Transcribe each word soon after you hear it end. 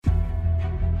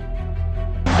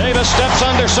Davis steps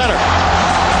under center.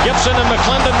 Gibson and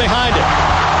McClendon behind him.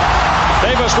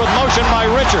 Davis with motion by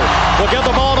Richard. Will give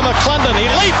the ball to McClendon. He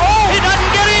leaps. Oh, he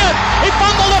doesn't get in. He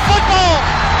fumbled the football.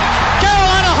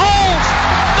 Carolina holds.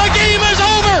 The game is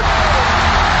over.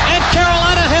 And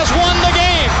Carolina has won the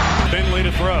game. Finley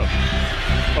to throw.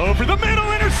 Over the middle,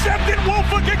 intercepted.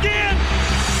 Woolfolk again.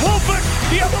 Woolfolk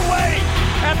the other way.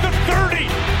 At the 30,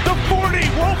 the 40.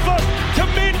 Woolfolk to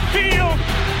midfield.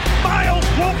 Miles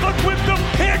Woolfolk with the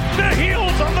pick. The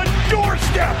heels on the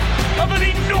doorstep of an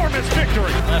enormous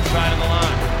victory. Left side of the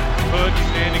line. Hood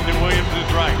standing to Williams'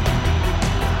 right.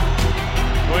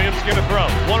 Williams gonna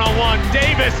throw. One-on-one.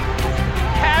 Davis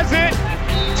has it.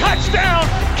 Touchdown.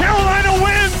 Carolina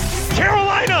wins.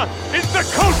 Carolina is the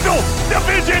Coastal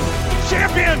Division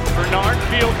champion. Bernard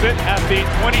fields it at the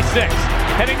 26.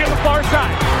 Heading to the far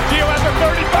side. Gio at the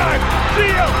 35.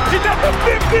 Gio, he's at the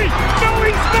 50. No,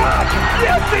 he's not.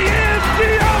 Yes, he is.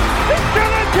 Gio is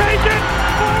going to take it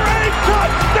for a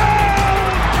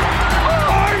touchdown.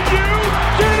 Are you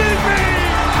kidding me?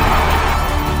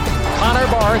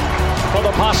 Connor Barth for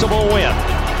the possible win.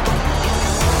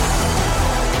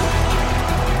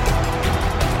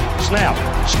 Snap,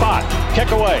 spot,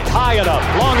 kick away, high enough,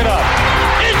 long enough.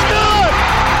 It's good!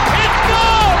 It's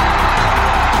good!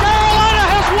 Carolina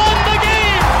has won the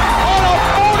game on a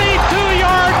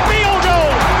 42-yard field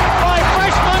goal by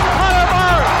freshman Connor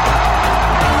Barth.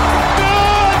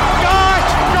 Good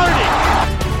gosh, dirty!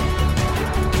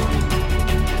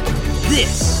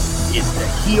 This is the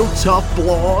Heel Tough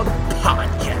Blog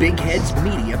Podcast. Big Heads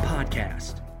Media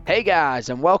Podcast. Hey guys,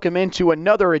 and welcome into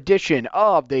another edition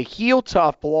of the Heel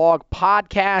Tough Blog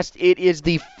Podcast. It is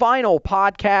the final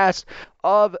podcast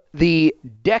of the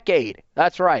decade.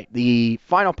 That's right, the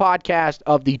final podcast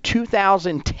of the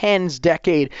 2010s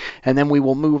decade, and then we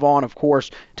will move on, of course,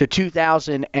 to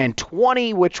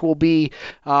 2020, which will be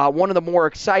one of the more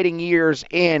exciting years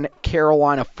in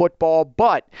Carolina football.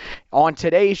 But on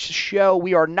today's show,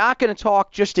 we are not going to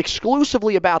talk just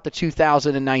exclusively about the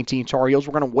 2019 Tar Heels.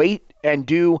 We're going to wait and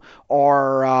do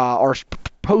our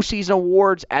postseason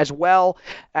awards, as well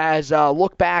as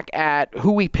look back at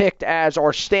who we picked as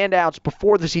our standouts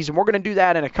before the season. We're going to do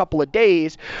that in a couple of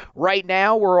days. Right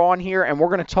now, we're on here, and we're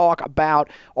going to talk about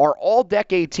our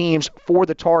all-decade teams for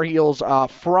the Tar Heels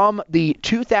from the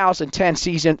 2010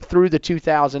 season through the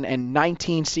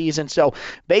 2019 season. So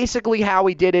basically how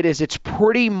we did it is it's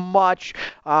pretty much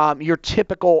your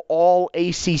typical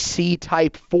all-ACC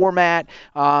type format.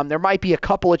 There might be a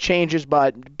couple of changes,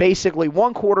 but basically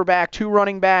one quarterback, two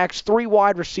running backs, three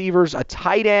wide receivers, a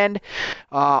tight end,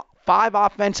 5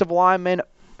 offensive linemen,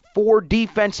 4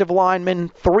 defensive linemen,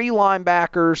 3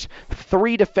 linebackers,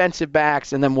 3 defensive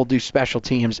backs, and then we'll do special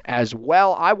teams as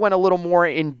well. I went a little more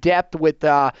in depth with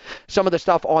some of the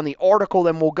stuff on the article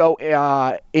than we'll go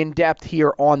in depth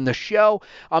here on the show.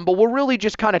 But we'll really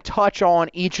just kind of touch on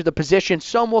each of the positions.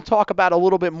 Some we'll talk about a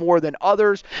little bit more than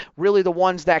others. Really the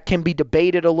ones that can be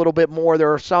debated a little bit more.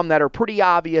 There are some that are pretty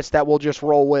obvious that we'll just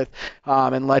roll with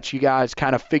and let you guys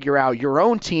kind of figure out your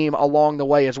own team along the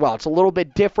way as well. It's a little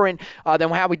bit different than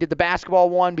how we did the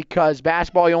basketball one, because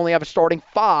basketball you only have a starting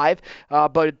 5,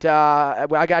 but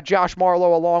I got Josh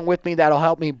Marlowe along with me that'll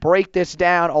help me break this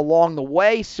down along the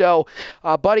way. So,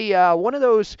 buddy, one of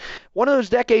those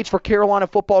decades for Carolina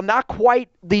football, not quite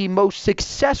the most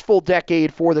successful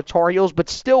decade for the Tar Heels, but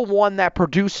still one that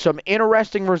produced some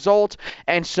interesting results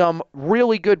and some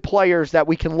really good players that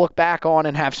we can look back on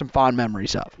and have some fond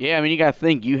memories of. Yeah, I mean, you got to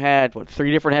think, you had,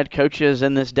 3 different head coaches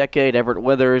in this decade: Everett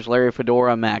Withers, Larry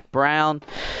Fedora, Mack Brown.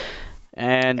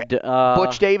 And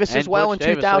Butch Davis as well in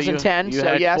 2010. So you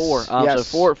had yes, 4. Yes.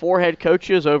 So four head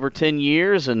coaches over 10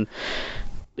 years, and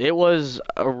it was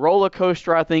a roller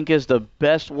coaster, I think, is the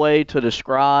best way to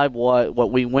describe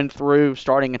what we went through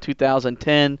starting in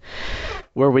 2010,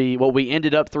 what we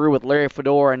ended up through with Larry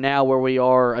Fedora, and now where we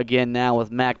are again now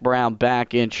with Mack Brown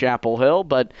back in Chapel Hill.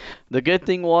 But the good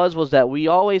thing was that we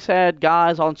always had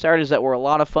guys on Saturdays that were a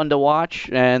lot of fun to watch,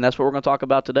 and that's what we're going to talk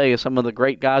about today, is some of the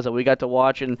great guys that we got to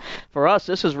watch. And for us,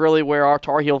 this is really where our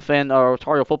Tar Heel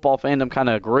football fandom kind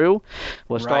of grew,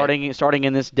 was right. starting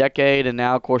in this decade, and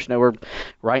now, of course, we're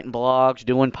writing blogs,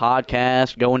 doing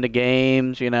podcasts, going to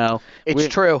games, It's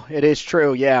true. It is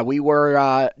true. Yeah, we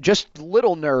were just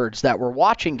little nerds that were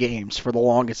watching games for the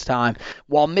longest time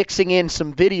while mixing in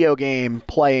some video game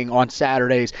playing on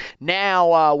Saturdays.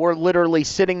 Now we're literally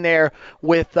sitting there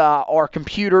with our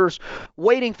computers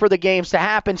waiting for the games to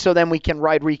happen so then we can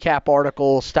write recap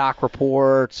articles, stock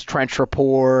reports, trench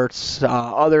reports,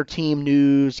 other team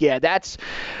news. Yeah, that's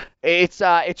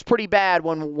it's pretty bad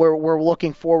when we're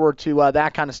looking forward to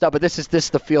that kind of stuff. But this is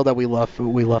the field that we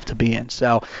love to be in.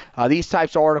 So these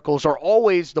types of articles are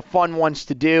always the fun ones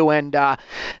to do, and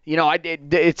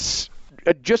it's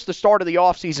just the start of the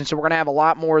offseason, so we're going to have a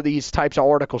lot more of these types of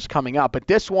articles coming up. But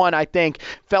this one, I think,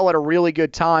 fell at a really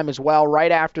good time as well,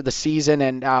 right after the season,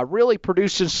 and really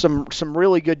produces some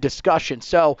really good discussion.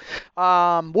 So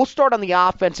we'll start on the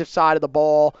offensive side of the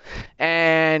ball,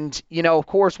 and, of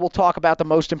course, we'll talk about the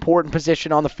most important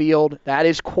position on the field. That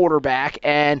is quarterback,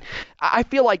 and I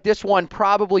feel like this one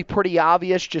probably pretty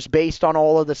obvious just based on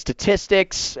all of the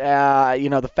statistics,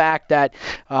 the fact that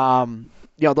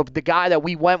the guy that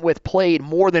we went with played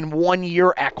more than 1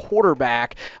 year at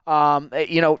quarterback.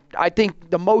 I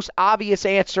think the most obvious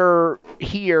answer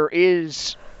here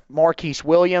is Marquise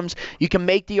Williams. You can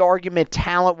make the argument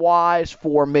talent-wise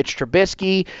for Mitch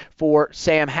Trubisky, for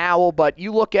Sam Howell, but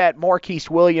you look at Marquise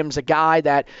Williams, a guy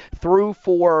that threw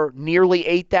for nearly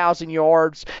 8,000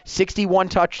 yards, 61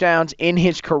 touchdowns in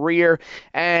his career,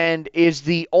 and is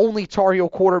the only Tar Heel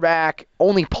quarterback,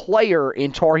 only player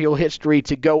in Tar Heel history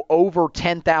to go over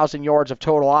 10,000 yards of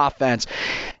total offense.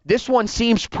 This one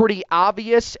seems pretty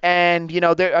obvious, and,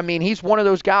 he's one of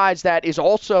those guys that is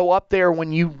also up there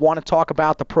when you want to talk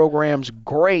about the program's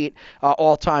great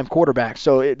all-time quarterback.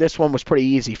 So this one was pretty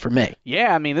easy for me.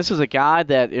 Yeah, this is a guy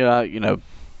that,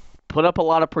 put up a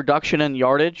lot of production and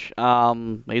yardage.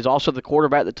 He's also the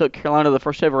quarterback that took Carolina to the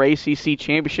first ever ACC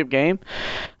championship game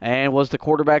and was the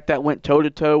quarterback that went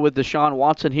toe-to-toe with Deshaun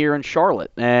Watson here in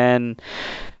Charlotte. And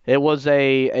it was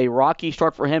a rocky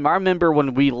start for him. I remember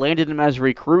when we landed him as a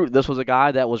recruit, this was a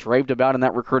guy that was raved about in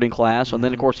that recruiting class. And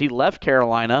then, of course, he left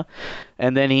Carolina,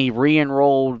 and then he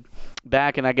re-enrolled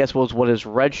back, and I guess was his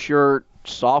redshirt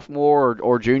sophomore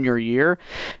or junior year.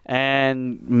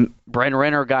 And Brent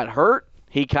Renner got hurt.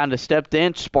 He kind of stepped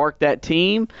in, sparked that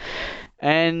team.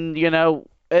 And,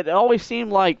 it always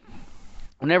seemed like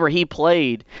whenever he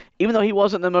played, even though he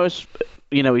wasn't the most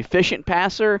efficient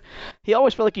passer, he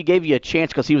always felt like he gave you a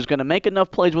chance because he was going to make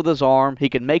enough plays with his arm. He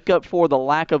could make up for the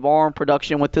lack of arm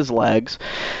production with his legs,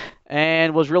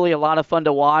 and was really a lot of fun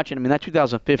to watch. And that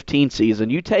 2015 season,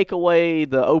 you take away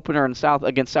the opener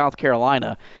against South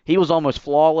Carolina, he was almost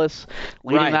flawless,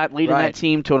 leading that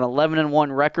team to an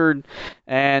 11-1 record.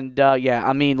 And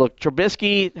look,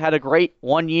 Trubisky had a great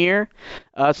 1 year.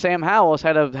 Sam Howell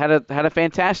had a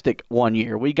fantastic 1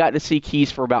 year. We got to see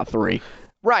Keys for about 3.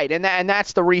 Right, and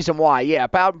that's the reason why. Yeah,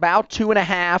 about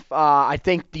 2.5. I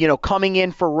think coming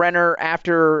in for Renner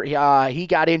after he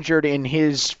got injured in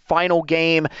his final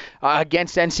game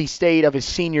against NC State of his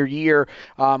senior year.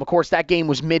 Of course, that game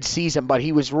was mid-season, but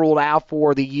he was ruled out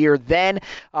for the year. Then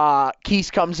Keys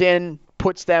comes in,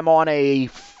 puts them on a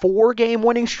 4-game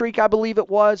winning streak, I believe it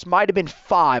was. Might have been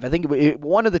 5. I think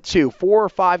one of the two, 4 or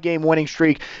 5 game winning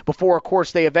streak before, of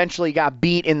course, they eventually got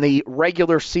beat in the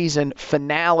regular season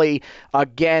finale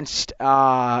against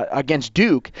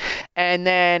Duke, and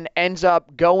then ends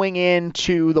up going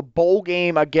into the bowl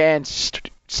game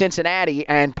against Cincinnati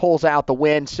and pulls out the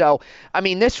win. So,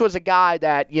 this was a guy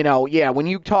that, when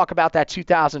you talk about that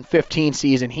 2015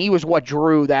 season, he was what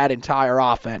drew that entire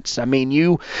offense.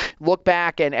 You look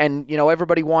back and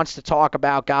everybody wants to talk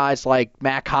about guys like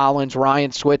Matt Collins,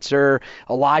 Ryan Switzer,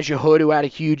 Elijah Hood, who had a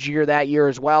huge year that year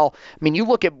as well. You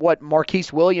look at what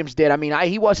Marquise Williams did.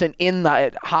 He wasn't in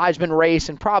the Heisman race,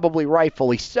 and probably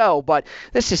rightfully so, but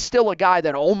this is still a guy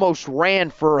that almost ran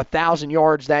for 1,000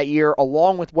 yards that year,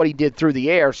 along with what he did through the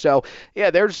air. So, yeah,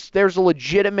 there's a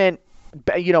legitimate,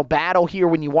 battle here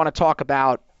when you want to talk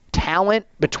about talent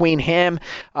between him,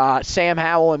 Sam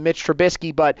Howell, and Mitch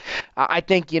Trubisky. But I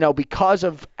think, because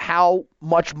of how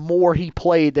much more he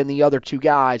played than the other two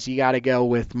guys, you got to go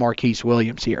with Marquise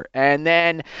Williams here. And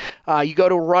then you go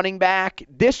to running back.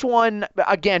 This one,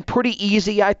 again, pretty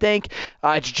easy, I think.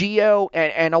 It's Gio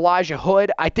and Elijah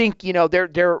Hood. I think,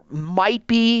 there might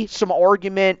be some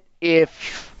argument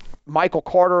if Michael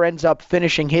Carter ends up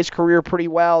finishing his career pretty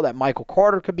well, that Michael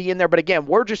Carter could be in there. But again,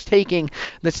 we're just taking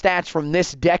the stats from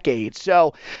this decade.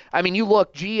 So, you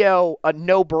look, Gio, a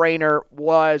no-brainer,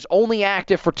 was only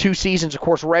active for 2 seasons. Of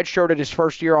course, redshirted his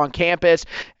first year on campus,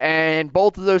 and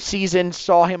both of those seasons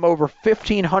saw him over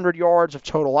 1,500 yards of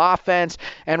total offense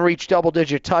and reach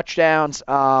double-digit touchdowns,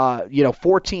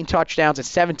 14 touchdowns and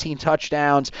 17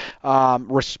 touchdowns,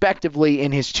 respectively,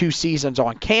 in his 2 seasons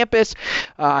on campus.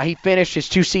 He finished his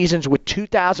 2 seasons seasons with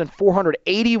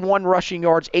 2,481 rushing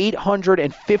yards,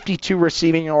 852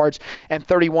 receiving yards, and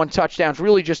 31 touchdowns.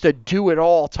 Really just a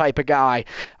do-it-all type of guy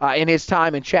in his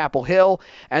time in Chapel Hill.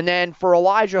 And then for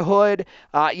Elijah Hood,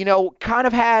 kind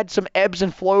of had some ebbs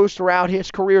and flows throughout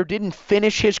his career. Didn't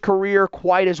finish his career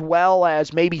quite as well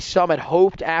as maybe some had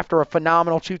hoped after a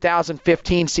phenomenal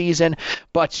 2015 season,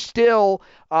 but still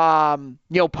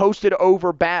posted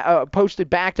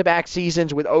back-to-back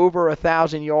seasons with over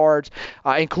 1,000 yards,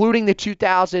 including the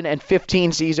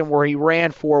 2015 season where he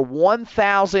ran for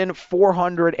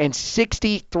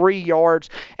 1,463 yards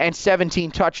and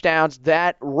 17 touchdowns.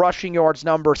 That rushing yards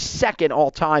number second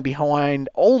all-time behind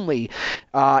only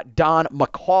Don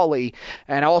McCauley,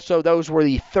 and also those were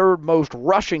the third most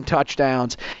rushing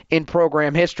touchdowns in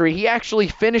program history. He actually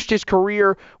finished his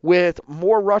career with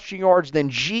more rushing yards than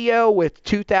Gio, with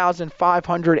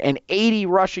 2,580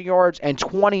 rushing yards and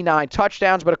 29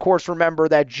 touchdowns. But, of course, remember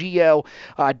that Gio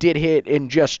did hit in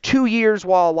just 2 years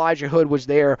while Elijah Hood was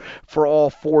there for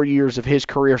all 4 years of his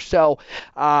career. So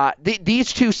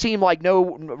these two seem like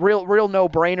real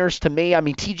no-brainers to me. I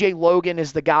mean, TJ Logan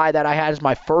is the guy that I had as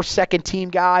my first second-team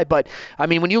guy. But, I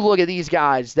mean, when you look at these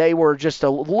guys, they were just a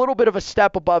little bit of a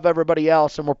step above everybody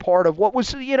else and were part of what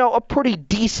was, a pretty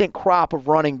decent crop of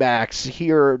running backs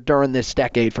here during this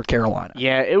decade for Carolina.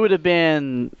 Yeah, it would have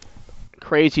been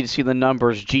crazy to see the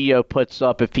numbers Gio puts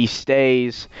up if he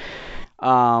stays.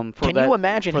 Can you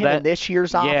imagine him in this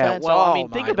year's offense? Yeah, well,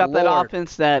 think about that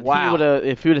offense that he would have,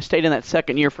 if he would have stayed in that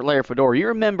second year for Larry Fedora. You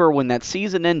remember when that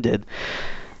season ended,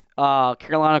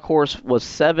 Carolina, of course, was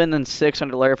 7-6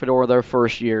 under Larry Fedora their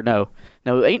first year. No,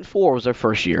 8-4 was their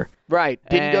first year. Right.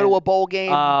 Didn't go to a bowl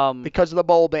game because of the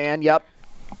bowl ban. Yep.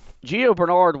 Gio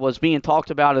Bernard was being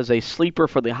talked about as a sleeper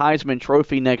for the Heisman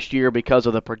Trophy next year because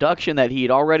of the production that he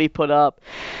had already put up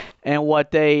and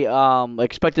what they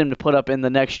expected him to put up in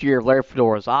the next year of Larry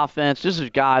Fedora's offense. This is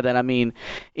a guy that, I mean,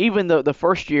 even the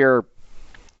first year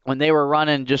when they were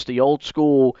running just the old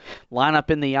school line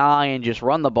up in the eye and just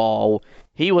run the ball,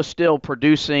 he was still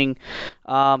producing.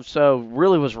 So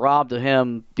really was robbed of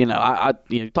him. You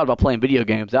talked about playing video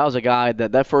games. That was a guy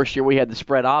that first year we had the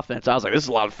spread offense. I was like, this is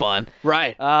a lot of fun.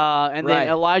 Right. Then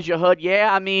Elijah Hood,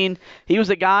 I mean, he was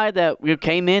a guy that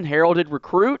came in, heralded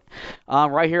recruit,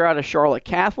 right here out of Charlotte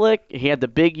Catholic. He had the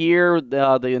big year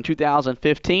in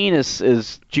 2015.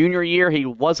 His junior year, he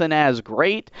wasn't as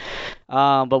great.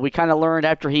 But we kind of learned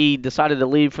after he decided to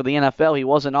leave for the NFL, he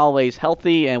wasn't always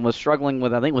healthy and was struggling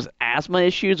with, I think it was asthma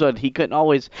issues, but he couldn't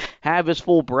always have his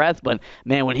full breath. But,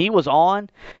 man, when he was on,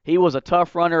 he was a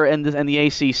tough runner in the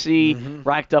ACC,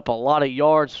 racked up a lot of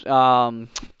yards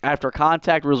after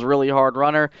contact, was a really hard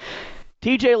runner.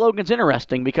 TJ Logan's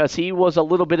interesting because he was a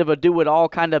little bit of a do-it-all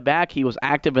kind of back. He was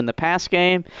active in the pass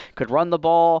game, could run the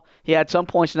ball. He had some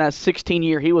points in that 16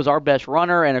 year. He was our best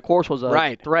runner and, of course, was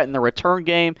a threat in the return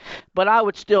game. But I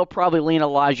would still probably lean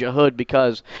Elijah Hood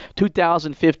because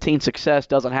 2015 success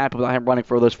doesn't happen without him running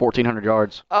for those 1,400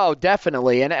 yards. Oh,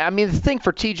 definitely. And, I mean, the thing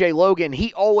for TJ Logan,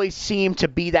 he always seemed to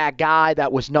be that guy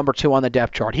that was number 2 on the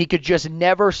depth chart. He could just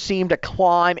never seem to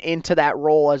climb into that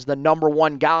role as the number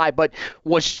 1 guy, but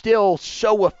was still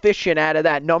so efficient out of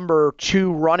that number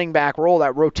 2 running back role,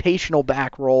 that rotational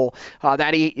back role,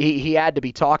 that he had to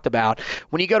be talked about.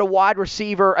 When you go to wide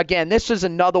receiver, again, this is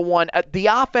another one. The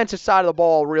offensive side of the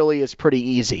ball really is pretty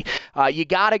easy. You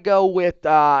got to go with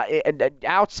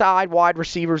outside wide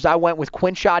receivers. I went with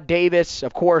Quinshad Davis,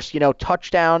 of course,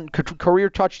 career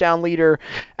touchdown leader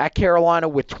at Carolina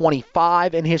with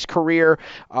 25 in his career,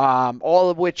 all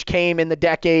of which came in the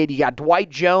decade. You got Dwight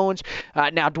Jones.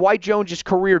 Now, Dwight Jones'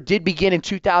 career did begin in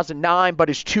 2009, but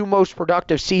his 2 most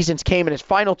productive seasons came in his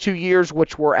final 2 years,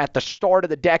 which were at the start of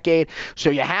the decade.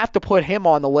 So you have to put him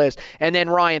on the list. And then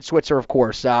Ryan Switzer, of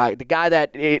course, the guy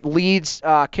that leads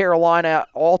Carolina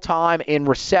all-time in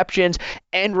receptions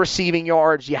and receiving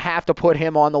yards. You have to put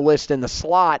him on the list in the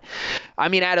slot. I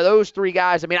mean, out of those 3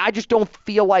 guys, I mean, I just don't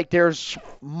feel like there's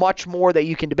much more that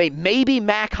you can debate. Maybe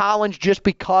Mack Hollins just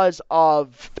because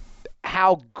of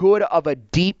how good of a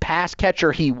deep pass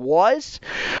catcher he was.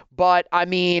 But, I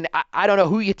mean, I don't know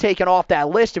who you're taking off that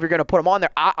list if you're going to put him on there.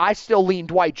 I still lean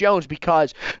Dwight Jones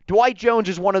because Dwight Jones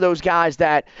is one of those guys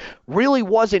that really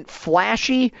wasn't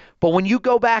flashy, but when you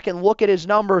go back and look at his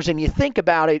numbers and you think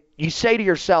about it, you say to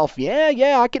yourself,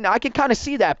 I can kind of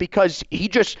see that because he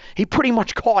pretty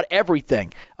much caught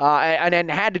everything and then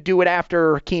had to do it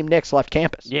after Hakeem Nicks left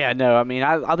campus. Yeah, no, I mean,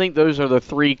 I think those are the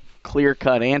 3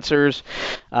 clear-cut answers.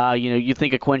 You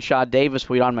think of Quinshad Davis.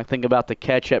 We don't think about the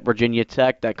catch at Virginia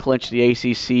Tech that clinched the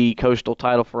ACC Coastal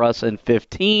title for us in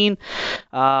 2015.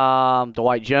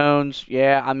 Dwight Jones,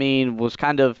 was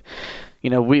kind of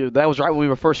that was right when we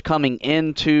were first coming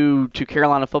into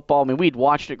Carolina football. I mean, we'd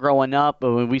watched it growing up,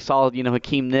 but when we saw,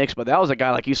 Hakeem Nicks, but that was a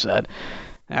guy, like you said,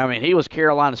 I mean, he was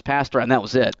Carolina's pass threat, and that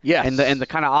was it. Yes. And the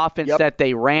kind of offense that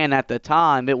they ran at the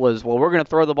time, it was, well, we're going to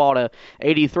throw the ball to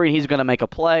 83, and he's going to make a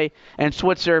play. And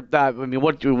Switzer,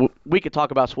 we could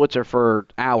talk about Switzer for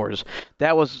hours.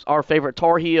 That was our favorite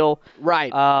Tar Heel.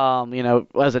 Right.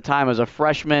 As a time as a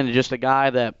freshman, just a guy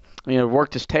that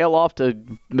worked his tail off to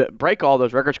break all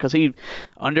those records because he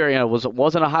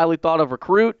wasn't a highly thought of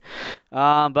recruit.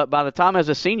 But by the time as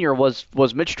a senior was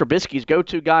Mitch Trubisky's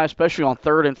go-to guy, especially on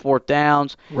 3rd and 4th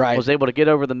downs. Right. Was able to get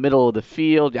over the middle of the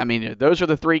field. I mean, those are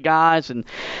the three guys. And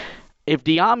if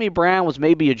De'Ami Brown was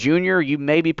maybe a junior, you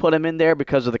maybe put him in there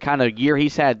because of the kind of year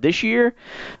he's had this year.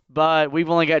 But we've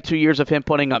only got 2 years of him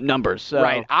putting up numbers. So.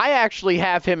 Right. I actually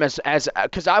have him as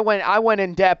because I went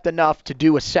in depth enough to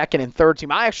do a 2nd and 3rd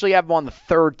team. I actually have him on the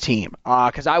 3rd team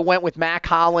because I went with Mack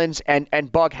Hollins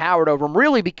and Bug Howard over him,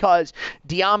 really because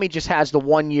De'Ami just has the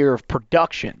 1 year of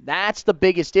production. That's the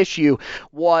biggest issue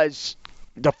was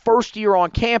the first year on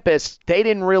campus, they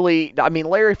didn't really – I mean,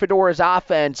 Larry Fedora's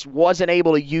offense wasn't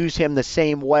able to use him the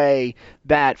same way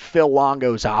that Phil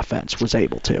Longo's offense was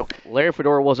able to. Larry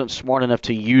Fedora wasn't smart enough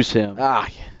to use him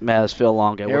as Phil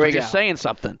Longo. We're just saying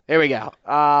something. Here we go.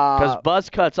 Because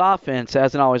Buzzcut's offense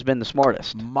hasn't always been the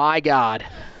smartest. My God.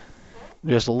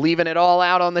 Just leaving it all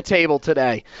out on the table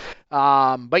today.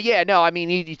 But yeah, no, I mean,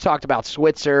 you talked about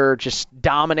Switzer, just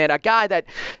dominant, a guy that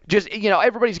just,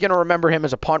 everybody's going to remember him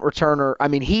as a punt returner. I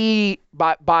mean, he,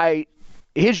 by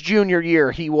his junior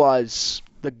year, he was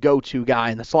the go-to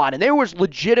guy in the slot. And there was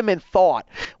legitimate thought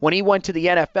when he went to the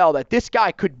NFL that this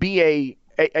guy could be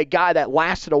a guy that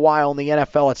lasted a while in the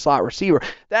NFL at slot receiver.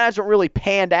 That hasn't really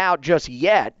panned out just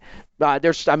yet.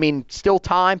 There's still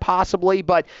time possibly,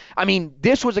 but,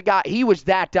 this was a guy, he was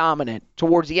that dominant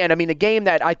towards the end. The game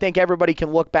that I think everybody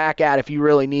can look back at if you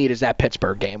really need is that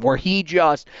Pittsburgh game where he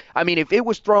just, if it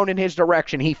was thrown in his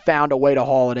direction, he found a way to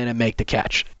haul it in and make the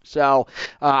catch. So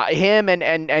him and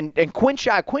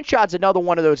Quinshot. Quinshot's another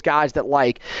one of those guys that,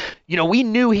 we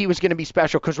knew he was going to be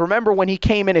special because remember when he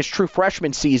came in his true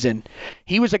freshman season,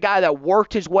 he was a guy that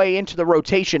worked his way into the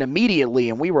rotation immediately,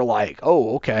 and we were like,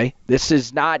 oh, okay, this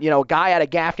is not, a guy out of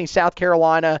Gaffney, South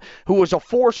Carolina, who was a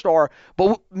 4-star,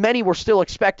 but many were still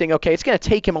expecting, okay, it's going to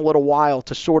take him a little while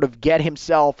to sort of get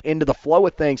himself into the flow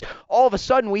of things. All of a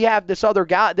sudden, we have this other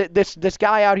guy, this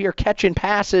guy out here catching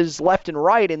passes left and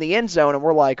right in the end zone, and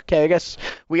we're like, okay, I guess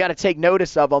we got to take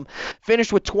notice of him.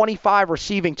 Finished with 25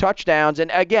 receiving touchdowns, and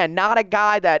again, not a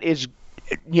guy that is,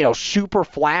 super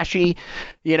flashy,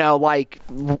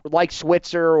 like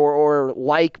Switzer or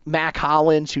like Mack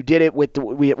Hollins, who did it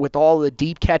with all the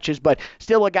deep catches, but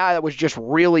still a guy that was just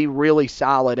really, really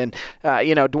solid. And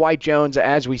Dwight Jones,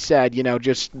 as we said,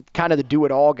 just kind of the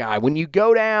do-it-all guy. When you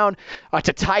go down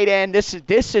to tight end, this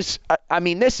is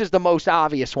the most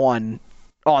obvious one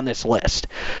on this list.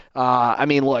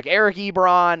 Look, Eric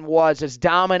Ebron was as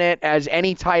dominant as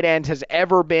any tight end has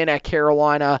ever been at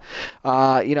Carolina.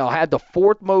 Had the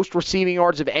 4th most receiving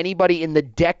yards of anybody in the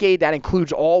decade. That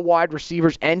includes all wide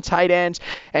receivers and tight ends,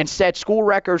 and set school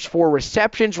records for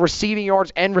receptions, receiving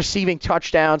yards, and receiving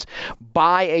touchdowns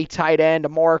by a tight end. A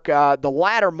mark, the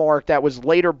latter mark that was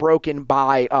later broken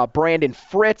by Brandon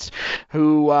Fritz,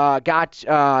 who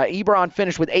Ebron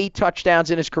finished with 8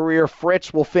 touchdowns in his career.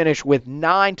 Fritz will finish with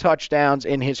 9 touchdowns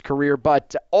in his career,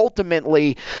 but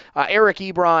ultimately Eric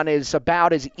Ebron is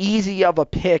about as easy of a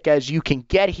pick as you can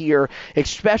get here,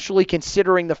 especially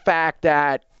considering the fact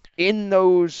that in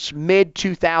those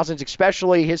mid-2000s,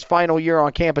 especially his final year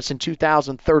on campus in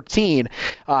 2013,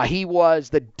 he was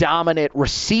the dominant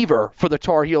receiver for the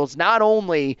Tar Heels, not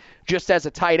only just as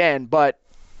a tight end, but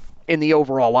in the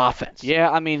overall offense.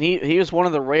 Yeah, he was one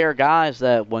of the rare guys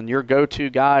that when your go-to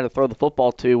guy to throw the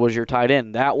football to was your tight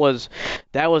end. That was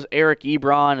Eric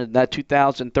Ebron in that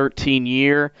 2013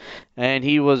 year, and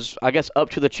he was, I guess, up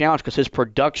to the challenge because his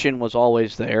production was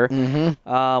always there.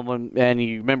 Mm-hmm. And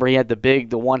you remember he had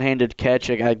the one-handed catch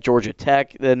at Georgia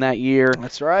Tech in that year.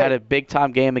 That's right. Had a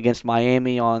big-time game against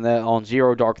Miami on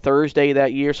Zero Dark Thursday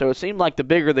that year. So it seemed like the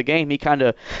bigger the game, he kind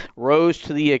of rose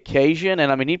to the occasion.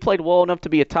 And, he played well enough to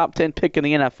be a top 10 pick in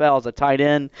the NFL as a tight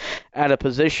end at a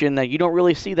position that you don't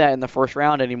really see that in the first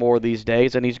round anymore these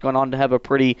days. And he's gone on to have a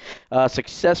pretty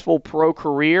successful pro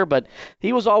career. But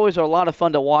he was always a lot of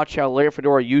fun to watch how Larry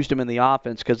Fedora used him in the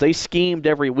offense because they schemed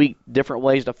every week different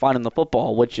ways to find him the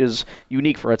football, which is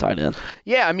unique for a tight end.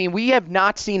 Yeah, we have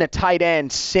not seen a tight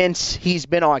end since he's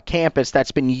been on campus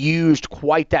that's been used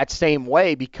quite that same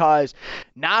way because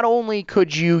not only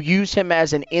could you use him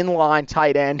as an inline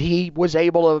tight end, he was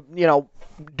able to,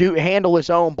 handle his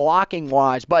own blocking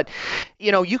wise. But,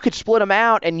 you could split him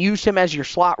out and use him as your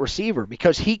slot receiver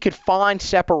because he could find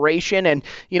separation. And,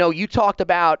 you talked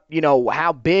about,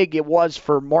 how big it was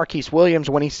for Marquise Williams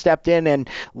when he stepped in and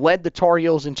led the Tar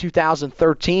Heels in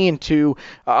 2013 to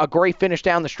a great finish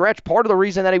down the stretch. Part of the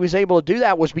reason that he was able to do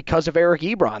that was because of Eric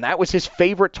Ebron. That was his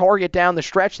favorite target down the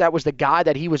stretch. That was the guy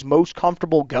that he was most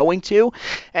comfortable going to.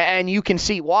 And you can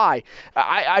see why.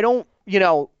 I don't,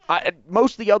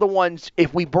 most of the other ones,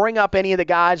 if we bring up any of the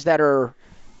guys that are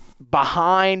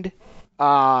behind,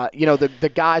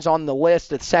 the guys on the list,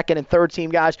 the second and third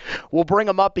team guys, we'll bring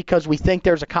them up because we think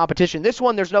there's a competition. This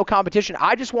one, there's no competition.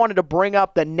 I just wanted to bring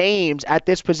up the names at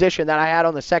this position that I had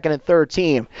on the second and third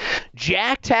team.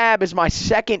 Jack Tabb is my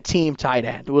second team tight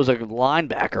end. It was a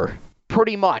linebacker.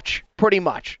 Pretty much.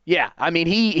 Yeah. I mean,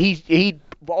 he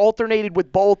alternated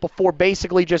with both before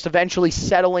basically just eventually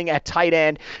settling at tight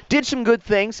end. Did some good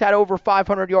things, had over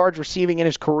 500 yards receiving in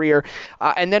his career.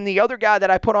 And then the other guy that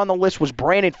I put on the list was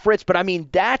Brandon Fritz. But, I mean,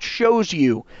 that shows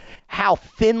you how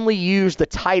thinly used the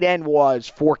tight end was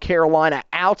for Carolina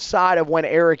outside of when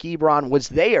Eric Ebron was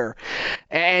there.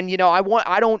 And,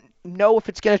 I don't know if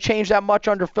it's going to change that much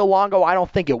under Phil Longo. I don't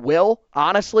think it will,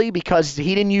 honestly, because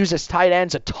he didn't use his tight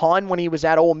ends a ton when he was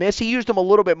at Ole Miss. He used them a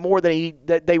little bit more than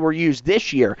they were used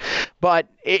this year. But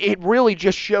it really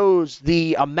just shows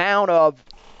the amount of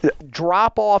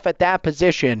drop off at that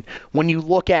position when you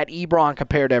look at Ebron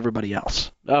compared to everybody else.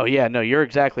 Oh, yeah, no, you're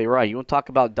exactly right. You want to talk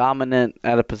about dominant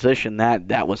at a position,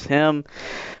 that was him.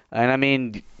 And, I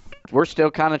mean, we're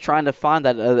still kind of trying to find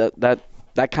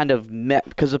that kind of met,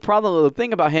 because the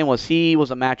thing about him was he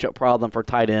was a matchup problem for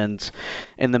tight ends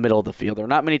in the middle of the field. There are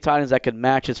not many tight ends that could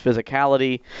match his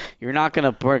physicality. You're not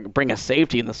going to bring a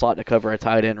safety in the slot to cover a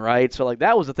tight end, right? So,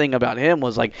 that was the thing about him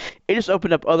was, it just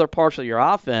opened up other parts of your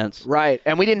offense. Right,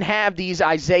 and we didn't have these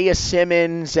Isaiah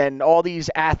Simmons and all these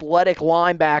athletic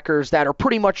linebackers that are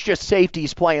pretty much just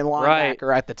safeties playing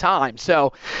linebacker at the time.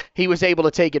 So he was able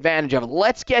to take advantage of it.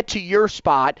 Let's get to your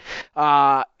spot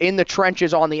in the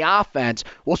trenches on the offense.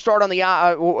 We'll start on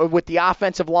with the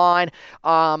offensive line.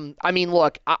 I mean,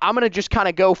 look, I'm going to just kind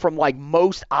of go from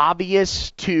most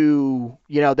obvious to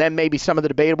then maybe some of the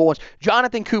debatable ones.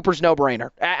 Jonathan Cooper's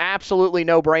no-brainer, absolutely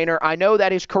no-brainer. I know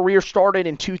that his career started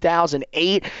in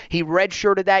 2008. He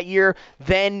redshirted that year,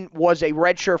 then was a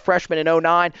redshirt freshman in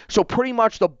 2009. So pretty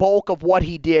much the bulk of what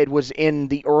he did was in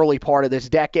the early part of this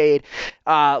decade.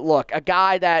 Look, a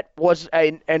guy that was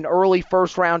an early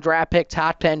first-round draft pick,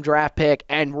 top 10 draft pick,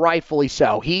 and rightfully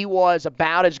so. He was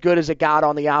about as good as it got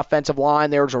on the offensive line.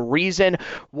 There's a reason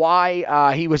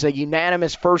why he was a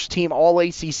unanimous first-team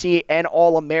All-ACC and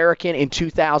All-American in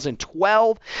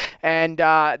 2012, and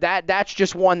that's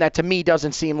just one that to me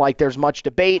doesn't seem like there's much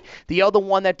debate. The other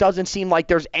one that doesn't seem like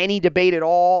there's any debate at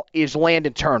all is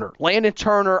Landon Turner. Landon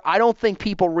Turner, I don't think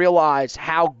people realize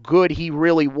how good he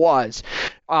really was.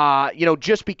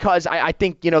 Just because I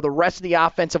think, the rest of the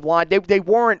offensive line, they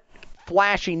weren't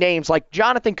flashy names. Like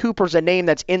Jonathan Cooper's a name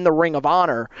that's in the Ring of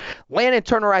Honor. Landon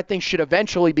Turner, I think, should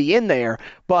eventually be in there,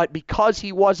 but because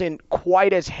he wasn't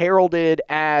quite as heralded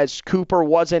as Cooper,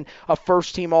 wasn't a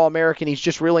first-team All-American, he's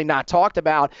just really not talked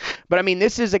about. But, I mean,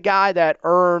 this is a guy that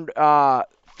earned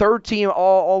third-team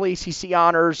All-ACC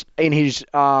honors in his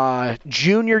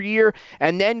junior year,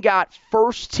 and then got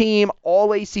first-team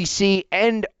All-ACC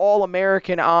and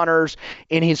All-American honors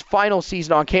in his final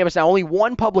season on campus. Now, only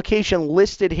one publication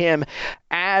listed him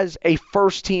as a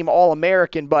first-team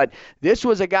All-American, but this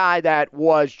was a guy that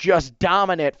was just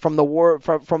dominant from the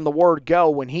word go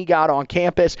when he got on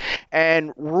campus,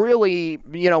 and really,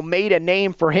 made a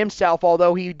name for himself.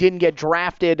 Although he didn't get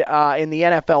drafted in the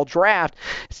NFL draft,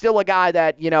 still a guy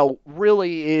that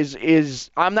really is.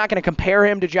 I'm not going to compare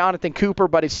him to Jonathan Cooper,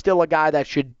 but is still a guy that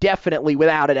should definitely,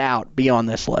 without a doubt, be on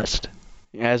this list.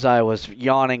 As I was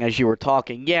yawning as you were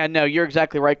talking, yeah, no, you're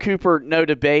exactly right. Cooper, no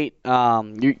debate.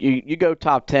 You go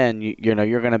top 10,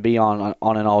 you're going to be on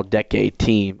an all-decade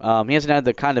team. He hasn't had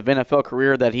the kind of NFL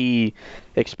career that he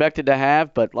expected to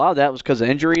have, but a lot of that was because of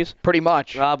injuries. Pretty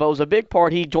much. But it was a big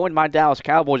part. He joined my Dallas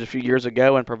Cowboys a few years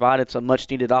ago and provided some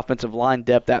much-needed offensive line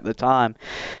depth at the time.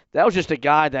 That was just a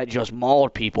guy that just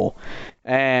mauled people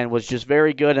and was just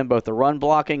very good in both the run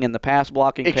blocking and the pass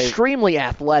blocking. Extremely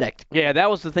athletic. Yeah, that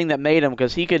was the thing that made him,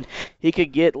 because he could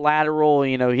get lateral,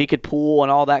 he could pull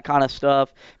and all that kind of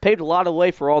stuff. Paved a lot of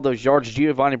way for all those yards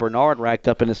Giovanni Bernard racked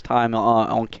up in his time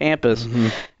on campus. Mm-hmm.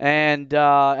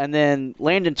 And then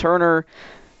Landon Turner,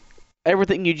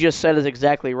 everything you just said is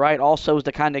exactly right. Also is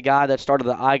the kind of guy that started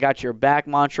the I got your back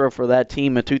mantra for that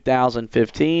team in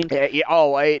 2015.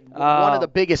 One of the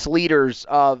biggest leaders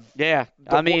of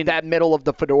that middle of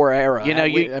the Fedora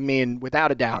era.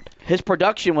 Without a doubt. His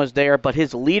production was there, but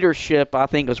his leadership, I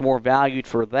think, was more valued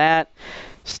for that.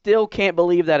 Still can't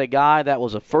believe that a guy that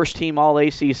was a first-team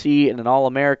All-ACC and an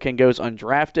All-American goes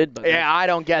undrafted. But I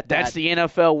don't get that. That's the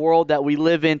NFL world that we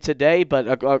live in today, but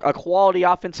a quality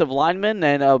offensive lineman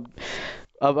and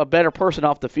a better person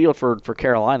off the field for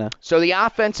Carolina. So the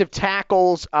offensive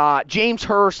tackles, James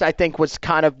Hurst, I think, was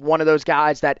kind of one of those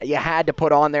guys that you had to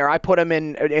put on there. I put him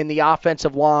in the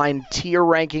offensive line tier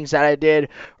rankings that I did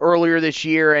earlier this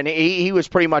year, and he was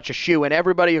pretty much a shoe. And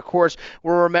everybody, of course,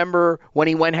 will remember when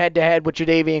he went head-to-head with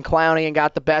Jadeveon Clowney and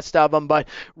got the best of him, but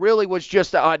really was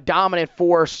just a dominant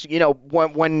force,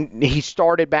 when he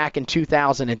started back in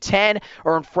 2010,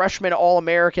 earned freshman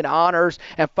All-American honors,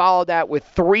 and followed that with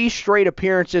 3 straight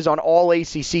appearances on all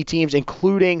ACC teams,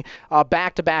 including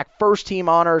back-to-back first-team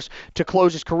honors to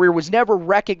close his career. Was never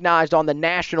recognized on the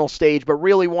national stage, but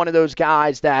really one of those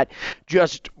guys that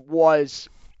just was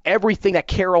everything that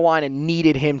Carolina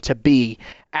needed him to be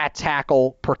at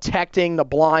tackle, protecting the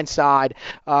blind side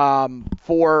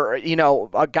for,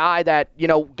 a guy that,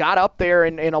 got up there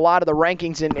in a lot of the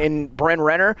rankings in Bryn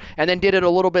Renner, and then did it a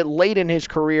little bit late in his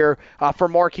career for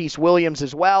Marquise Williams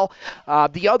as well.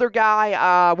 The other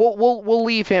guy, we'll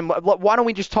leave him. Why don't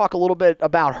we just talk a little bit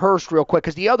about Hurst real quick?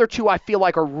 Because the other two I feel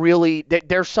like are really,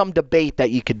 there's some debate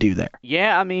that you could do there.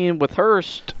 Yeah, with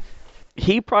Hurst,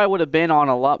 he probably would have been on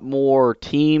a lot more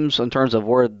teams in terms of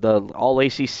where the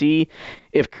All-ACC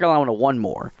if Carolina would have won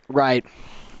more. Right.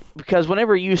 Because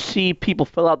whenever you see people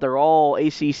fill out their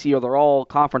All-ACC or their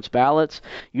All-Conference ballots,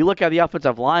 you look at the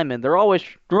offensive linemen, they're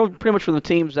pretty much from the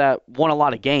teams that won a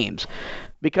lot of games.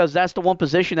 Because that's the one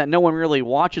position that no one really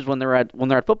watches when they're at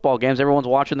football games. Everyone's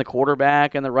watching the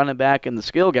quarterback and the running back and the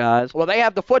skill guys. Well, they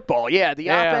have the football, yeah. The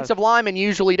offensive linemen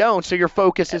usually don't, so your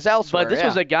focus is elsewhere. But this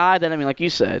was a guy that, like you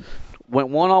said, went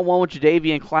one-on-one with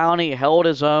Jadeveon Clowney, held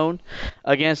his own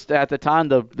against, at the time,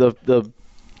 the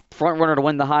front runner to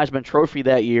win the Heisman Trophy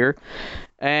that year,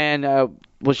 and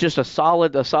was just a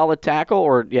solid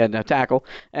tackle, tackle,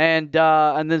 and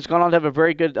then has gone on to have a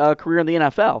very good career in the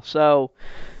NFL. So,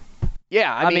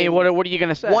 yeah, I mean, what are you going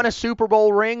to say? Won a Super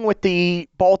Bowl ring with the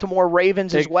Baltimore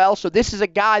Ravens as well. So this is a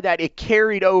guy that it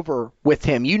carried over with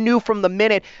him. You knew from the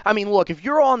minute. Look, if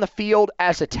you're on the field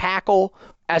as a tackle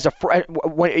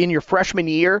in your freshman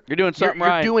year, you're doing something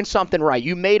right. You're doing something right.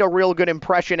 You made a real good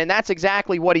impression, and that's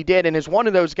exactly what he did, and is one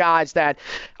of those guys that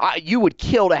you would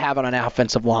kill to have on an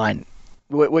offensive line.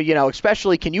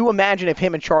 Especially, can you imagine if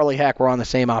him and Charlie Heck were on the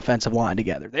same offensive line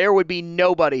together? There would be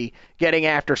nobody getting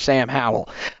after Sam Howell.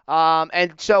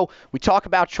 And so we talk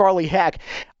about Charlie Heck.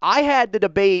 I had the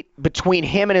debate between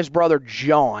him and his brother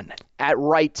John at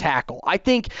right tackle. I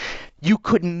think you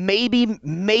could maybe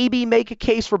make a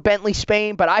case for Bentley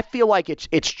Spain, but I feel like it's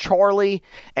Charlie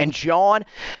and John.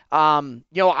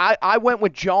 I went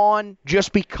with John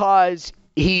just because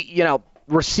he,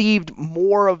 received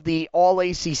more of the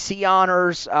All-ACC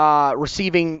honors,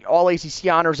 receiving All-ACC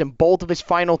honors in both of his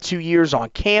final 2 years on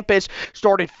campus,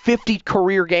 started 50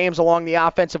 career games along the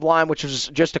offensive line, which was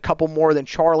just a couple more than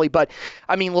Charlie. But,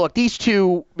 look, these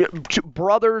two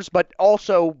brothers, but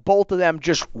also both of them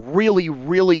just really,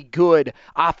 really good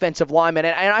offensive linemen.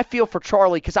 And I feel for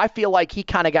Charlie because I feel like he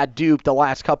kind of got duped the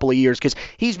last couple of years because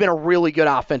he's been a really good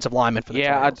offensive lineman for the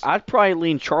Trails. I'd probably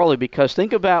lean Charlie because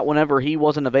think about whenever he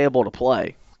wasn't available to play.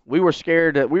 We were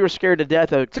scared to death.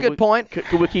 That's a good point.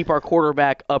 Could we keep our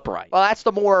quarterback upright? Well, that's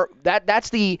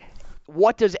the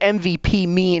what does MVP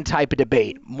mean type of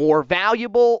debate. More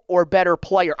valuable or better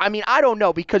player? I don't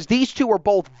know because these two are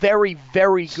both very,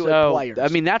 very good players.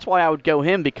 That's why I would go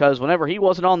him because whenever he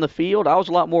wasn't on the field, I was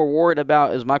a lot more worried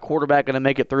about is my quarterback going to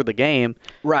make it through the game,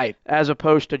 right? As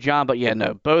opposed to John. But yeah,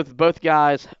 no, both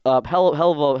guys,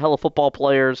 hell of football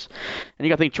players. And you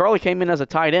got to think Charlie came in as a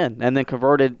tight end and then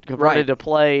converted to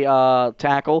play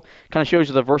tackle. Kind of shows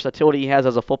you the versatility he has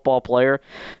as a football player.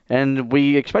 And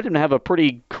we expect him to have a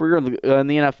pretty career in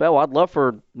the NFL. I'd love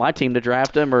for my team to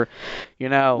draft him or,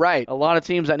 right. A lot of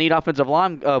teams that need offensive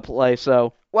line play.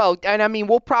 So. Well, and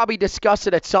we'll probably discuss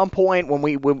it at some point when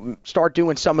we start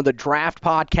doing some of the draft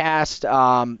podcasts.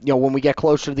 When we get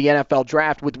closer to the NFL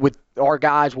draft with our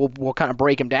guys, we'll kind of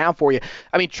break him down for you.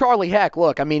 Charlie Heck,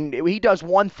 look, he does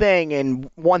one thing and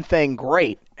one thing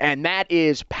great, and that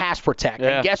is pass protect.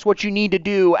 Yeah. And guess what you need to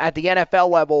do at the NFL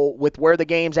level with where the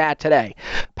game's at today?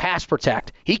 pass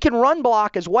protect. He can run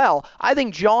block as well. I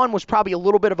think John was probably a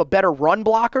little bit of a better run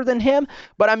blocker than him,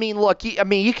 but I mean, look,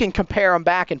 you can compare them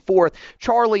back and forth.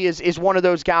 Charlie is one of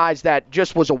those guys that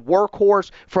just was a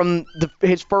workhorse from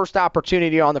his first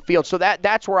opportunity on the field. So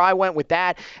that's where I went with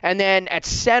that. And then at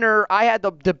center, I had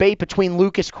the debate between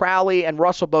Lucas Crowley and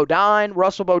Russell Bodine.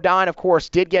 Russell Bodine, of course,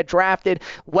 did get drafted,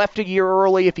 left a year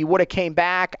early. If he would have came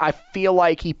back, I feel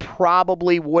like he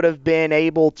probably would have been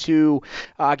able to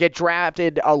get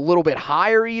drafted a little bit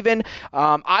higher even.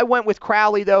 I went with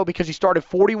Crowley, though, because he started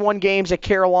 41 games at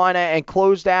Carolina and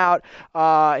closed out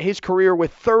his career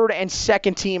with third and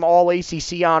second team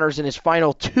All-ACC honors in his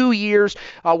final 2 years,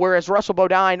 whereas Russell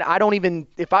Bodine,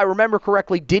 if I remember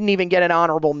correctly, didn't even get an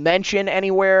honorable mention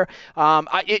anywhere.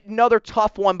 Another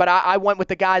tough one, but I went with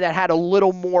the guy that had a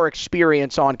little more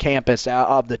experience on campus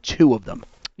of the two of them.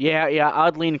 Yeah,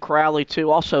 I'd lean Crowley, too.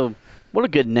 Also, what a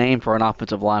good name for an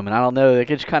offensive lineman. I don't know. It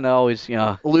just kind of always,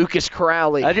 Lucas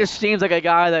Crowley. That just seems like a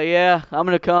guy that, I'm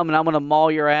going to come and I'm going to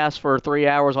maul your ass for 3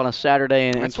 hours on a Saturday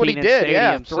in That's what he Kenan did,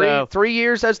 Stadium. yeah. Three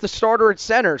years as the starter at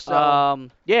center. So.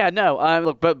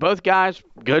 Look, but both guys,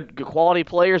 good quality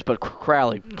players, but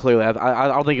Crowley, clearly, I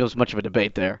don't think it was much of a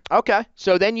debate there. Okay.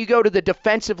 So then you go to the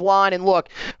defensive line, and look,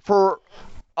 for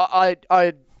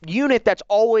a unit that's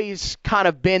always kind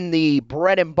of been the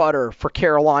bread and butter for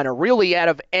Carolina, really out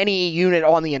of any unit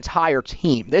on the entire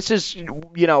team. This is,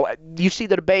 you see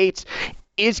the debates.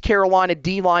 Is Carolina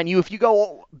D-line you? If you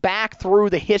go back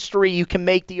through the history, you can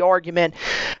make the argument.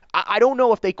 I don't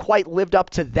know if they quite lived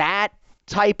up to that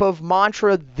type of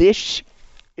mantra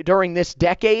during this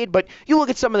decade, but you look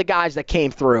at some of the guys that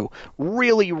came through,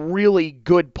 really, really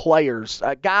good players,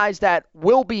 guys that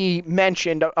will be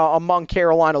mentioned among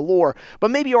Carolina lore, but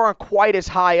maybe aren't quite as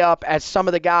high up as some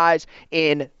of the guys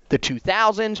in the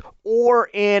 2000s or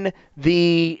in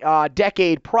the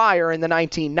decade prior in the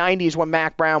 1990s when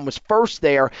Mack Brown was first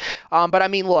there. But I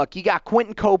mean, look, you got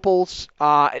Quentin Coples.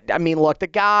 The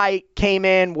guy came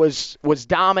in, was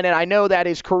dominant. I know that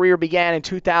his career began in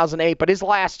 2008, but his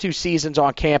last 2 seasons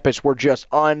on campus were just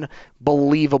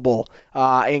unbelievable.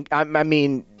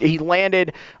 He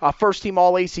landed first team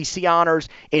All-ACC honors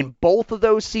in both of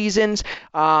those seasons.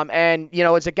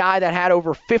 It's a guy that had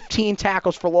over 15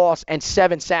 tackles for loss and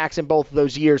 7 sacks in both of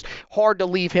those years. Hard to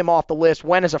leave him off the list.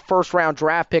 Went as a first-round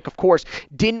draft pick, of course.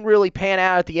 Didn't really pan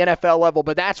out at the NFL level,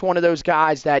 but that's one of those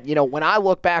guys that, when I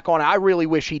look back on it, I really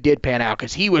wish he did pan out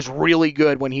because he was really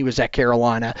good when he was at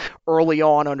Carolina early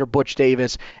on under Butch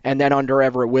Davis and then under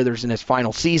Everett Withers in his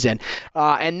final season.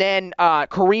 And then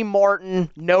Kareem Martin,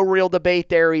 no real debate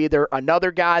there either.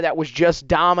 Another guy that was just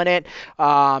dominant,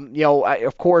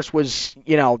 of course, was,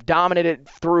 dominated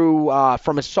through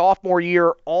from his sophomore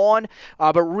year on,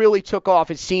 but really took off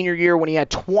his senior year when he had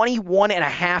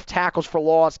 21.5 tackles for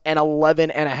loss and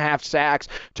 11.5 sacks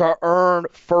to earn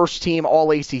first-team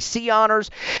All-ACC honors.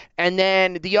 And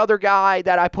then the other guy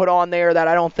that I put on there that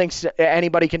I don't think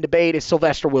anybody can debate is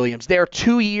Sylvester Williams. There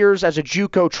 2 years as a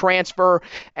JUCO transfer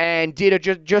and did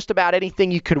just about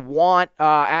anything you could want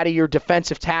out of your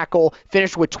defensive tackle.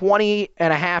 Finished with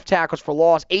 20.5 tackles for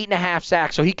loss, 8.5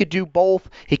 sacks. So he could do both.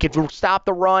 He could stop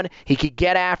the run. He could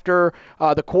get after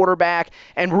the quarterback.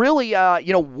 And really,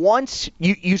 once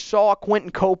you saw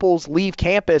Quentin Coples leave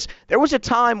campus, there was a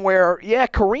time where,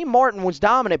 Kareem Martin was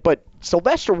dominant, but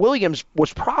Sylvester Williams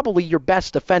was probably your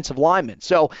best defensive lineman.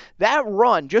 So that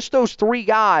run, just those 3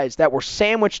 guys that were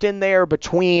sandwiched in there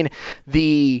between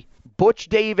the Butch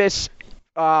Davis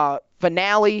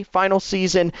final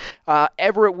season,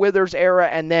 Everett Withers era,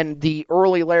 and then the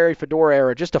early Larry Fedora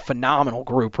era. Just a phenomenal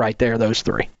group right there, those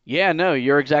 3. Yeah, no,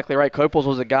 you're exactly right. Coples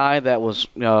was a guy that was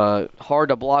hard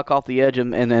to block off the edge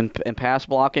and pass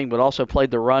blocking, but also played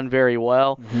the run very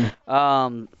well.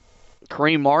 Mm-hmm.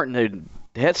 Kareem Martin,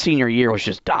 that senior year was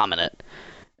just dominant.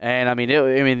 And,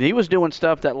 he was doing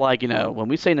stuff that, when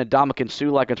we say Ndamukong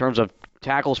Suh, in terms of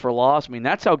tackles for loss,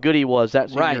 that's how good he was that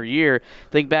senior year.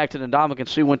 Think back to Ndamukong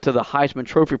Suh went to the Heisman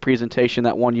Trophy presentation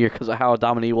that one year because of how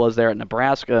dominant he was there at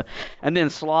Nebraska. And then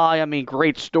Sly,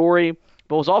 great story,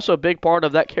 but was also a big part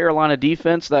of that Carolina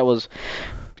defense that was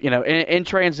in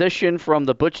transition from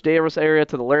the Butch Davis era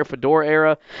to the Larry Fedora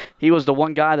era. He was the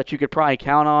one guy that you could probably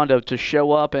count on to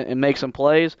show up and make some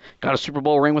plays. Got a Super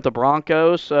Bowl ring with the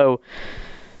Broncos. So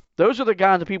those are the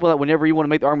kinds of people that whenever you want to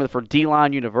make the argument for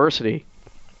D-line university,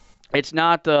 it's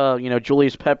not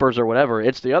Julius Peppers or whatever.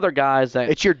 It's the other guys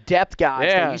that it's your depth guys.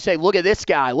 Yeah. That you say, look at this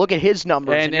guy, look at his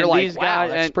numbers, and you're like, wow,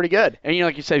 that's pretty good. And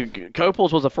like you said,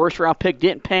 Coples was a first-round pick,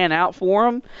 didn't pan out for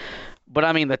him. But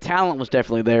I mean, the talent was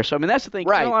definitely there. So I mean, that's the thing.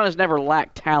 Right. Carolina's never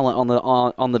lacked talent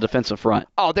on the defensive front.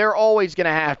 Oh, they're always going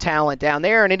to have talent down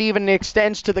there, and it even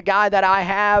extends to the guy that I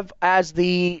have as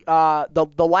the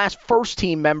last first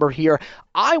team member here.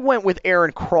 I went with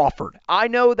Aaron Crawford. I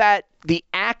know that the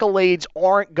accolades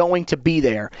aren't going to be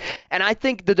there, and I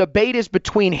think the debate is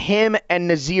between him and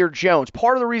Nazir Jones.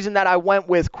 Part of the reason that I went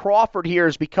with Crawford here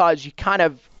is because you kind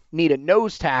of need a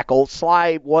nose tackle.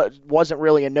 Sly wasn't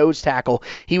really a nose tackle.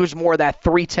 He was more that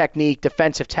three-technique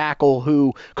defensive tackle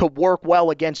who could work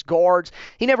well against guards.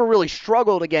 He never really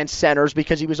struggled against centers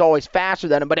because he was always faster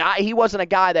than him, but he wasn't a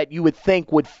guy that you would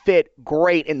think would fit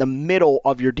great in the middle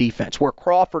of your defense, where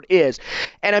Crawford is.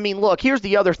 And, I mean, look, here's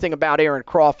the other thing about Aaron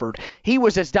Crawford. He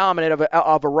was as dominant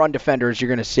of a run defender as you're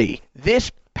going to see.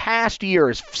 This past year,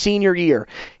 his senior year,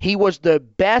 he was the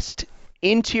best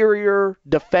interior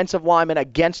defensive lineman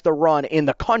against the run in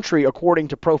the country, according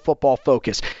to Pro Football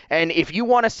Focus. And if you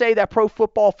want to say that Pro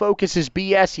Football Focus is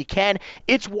BS, you can.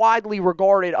 It's widely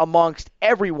regarded amongst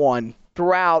everyone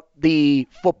throughout the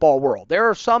football world. There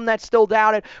are some that still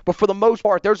doubt it, but for the most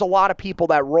part, there's a lot of people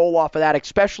that roll off of that,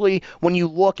 especially when you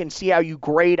look and see how you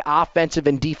grade offensive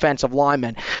and defensive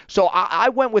linemen. So I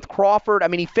went with Crawford. I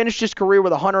mean, he finished his career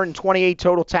with 128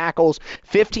 total tackles,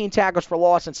 15 tackles for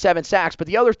loss, and 7 sacks. But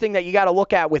the other thing that you got to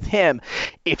look at with him,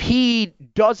 if he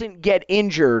doesn't get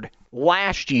injured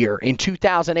last year in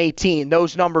 2018,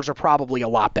 those numbers are probably a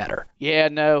lot better. Yeah,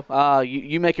 no,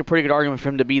 you make a pretty good argument for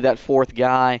him to be that fourth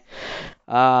guy.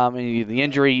 And the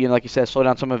injury, like you said, slowed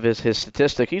down some of his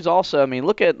statistic. He's also, I mean,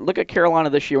 look at Carolina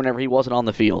this year whenever he wasn't on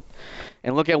the field,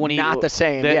 and look at when he not the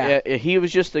same. Yeah, he was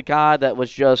just a guy that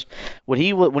was just when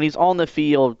he's on the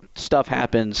field, stuff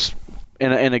happens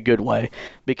in a good way,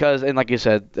 because, and like you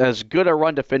said, as good a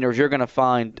run defender as you're going to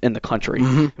find in the country.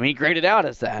 Mm-hmm. I mean, he graded out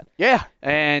as that. Yeah.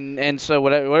 And so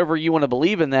whatever you want to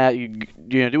believe in that, you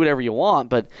do whatever you want.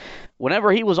 But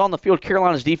whenever he was on the field,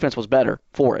 Carolina's defense was better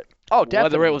for it. Oh,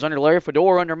 definitely. Whether it was under Larry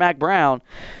Fedora or under Mac Brown,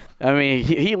 I mean,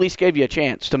 he at least gave you a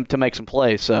chance to make some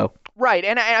plays. So. Right,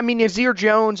 and I mean, Nazir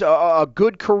Jones, a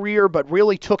good career, but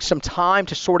really took some time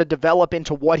to sort of develop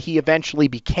into what he eventually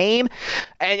became.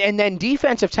 And then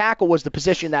defensive tackle was the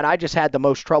position that I just had the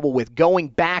most trouble with going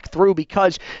back through,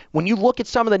 because when you look at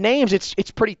some of the names,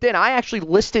 it's pretty thin. I actually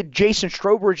listed Jason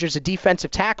Strowbridge as a defensive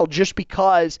tackle just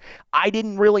because I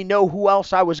didn't really know who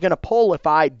else I was going to pull if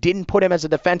I didn't put him as a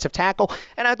defensive tackle,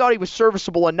 and I thought he was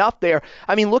serviceable enough there.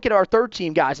 I mean, look at our third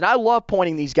team guys, and I love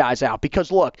pointing these guys out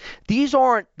because, look, these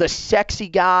aren't the sexy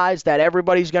guys that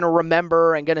everybody's going to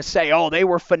remember and going to say, oh, they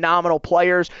were phenomenal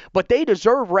players, but they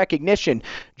deserve recognition.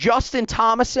 Justin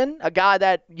Thomason, a guy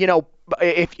that,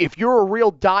 if you're a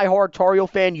real diehard Tar Heel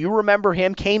fan, you remember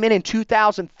him, came in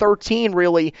 2013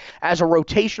 really as a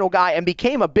rotational guy and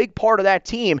became a big part of that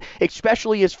team,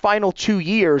 especially his final 2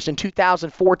 years in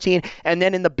 2014 and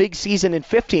then in the big season in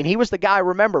 15. He was the guy,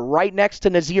 remember, right next to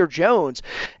Nazir Jones,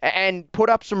 and put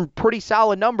up some pretty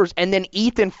solid numbers. And then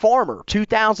Ethan Farmer,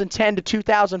 2010 to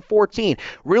 2014,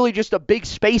 really just a big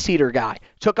space eater guy.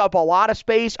 Took up a lot of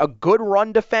space, a good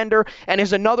run defender, and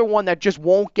is another one that just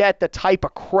won't get the type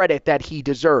of credit that he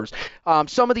deserves.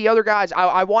 Some of the other guys,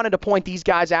 I wanted to point these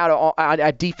guys out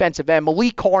at defensive end.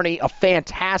 Malik Carney, a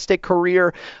fantastic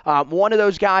career. One of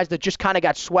those guys that just kind of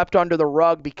got swept under the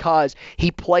rug because he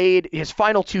played, his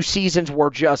final 2 seasons were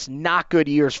just not good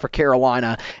years for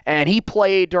Carolina, and he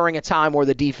played during a time where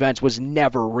the defense was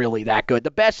never really that good. The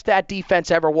best that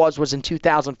defense ever was in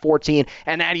 2014,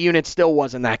 and that unit still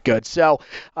wasn't that good. So,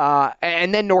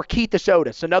 and then Norkeithus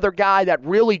Otis, another guy that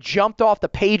really jumped off the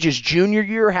page his junior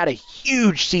year, had a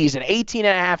huge season,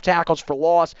 18.5 tackles for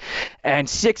loss and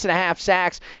 6.5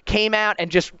 sacks, came out and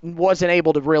just wasn't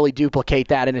able to really duplicate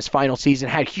that in his final season,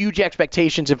 had huge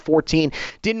expectations in 14,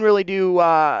 didn't really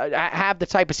have the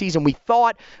type of season we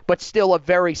thought, but still a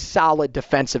very solid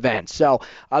defensive end. So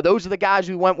those are the guys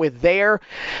we went with there.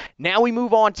 Now we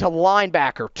move on to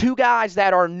linebacker. 2 guys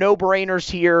that are no-brainers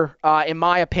here, in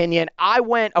my opinion.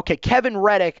 Kevin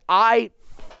Reddick,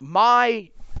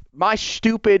 my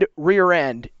stupid rear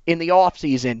end in the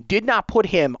offseason did not put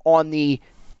him on the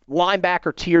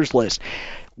linebacker tiers list.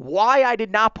 Why I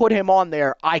did not put him on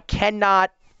there, I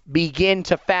cannot begin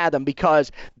to fathom,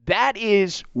 because that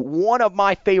is one of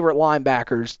my favorite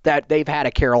linebackers that they've had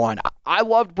at Carolina. I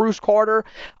loved Bruce Carter.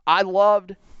 I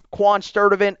loved Quan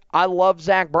Sturdivant. I loved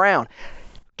Zach Brown.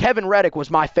 Kevin Reddick was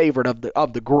my favorite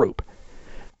of the group,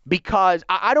 because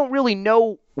I don't really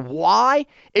know why.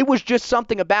 It was just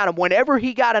something about him. Whenever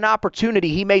he got an opportunity,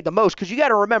 he made the most. Because you got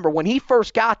to remember, when he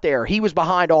first got there, he was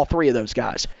behind all three of those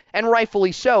guys. And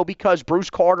rightfully so, because Bruce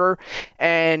Carter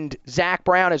and Zach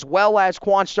Brown, as well as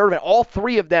Quan Sturdivant, all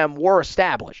three of them were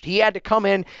established. He had to come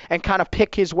in and kind of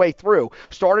pick his way through.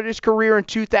 Started his career in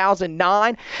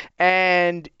 2009,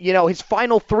 and, his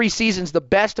final 3 seasons, the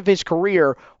best of his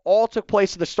career, all took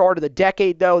place at the start of the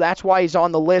decade, though. That's why he's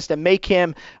on the list and make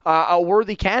him a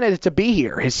worthy candidate to be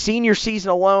here. His senior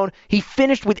season alone, he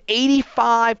finished with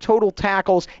 85 total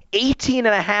tackles,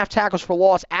 18.5 tackles for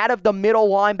loss out of the middle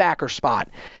linebacker spot,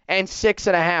 and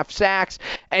 6.5 sacks,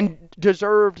 and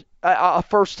deserved a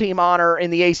first-team honor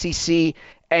in the ACC,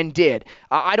 and did.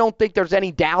 I don't think there's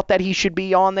any doubt that he should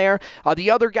be on there. The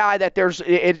other guy that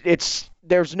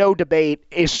there's no debate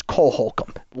is Cole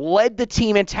Holcomb. Led the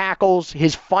team in tackles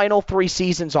his final 3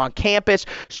 seasons on campus,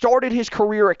 started his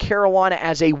career at Carolina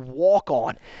as a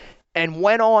walk-on, and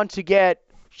went on to get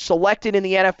selected in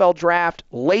the NFL draft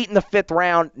late in the 5th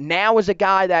round. Now is a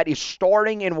guy that is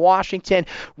starting in Washington.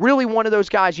 Really one of those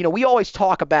guys, we always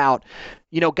talk about,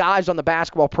 guys on the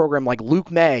basketball program like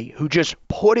Luke May, who just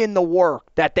put in the work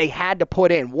that they had to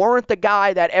put in. Weren't the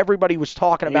guy that everybody was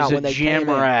talking about when they came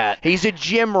in. He's a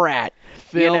gym rat.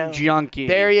 Film junkie.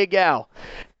 There you go.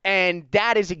 And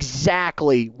that is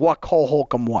exactly what Cole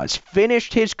Holcomb was.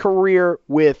 Finished his career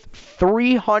with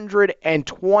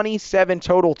 327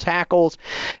 total tackles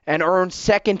and earned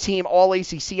second-team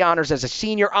All-ACC honors as a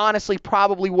senior. Honestly,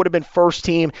 probably would have been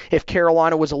first-team if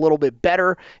Carolina was a little bit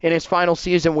better in his final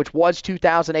season, which was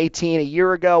 2018, a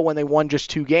year ago, when they won just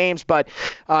 2 games. But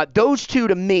those two,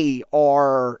 to me,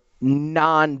 are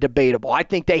non-debatable. I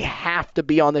think they have to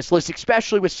be on this list,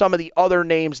 especially with some of the other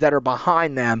names that are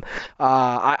behind them.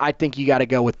 I think you got to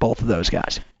go with both of those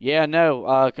guys. Yeah, no.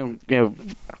 I think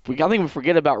we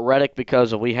forget about Reddick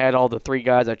because we had all the 3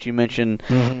 guys that you mentioned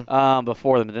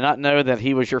before them. Did not know that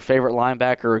he was your favorite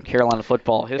linebacker in Carolina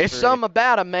football history. It's something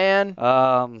about him, man.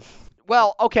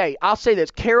 Well, okay, I'll say this.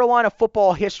 Carolina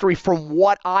football history, from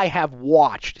what I have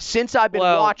watched, since I've been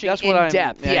watching in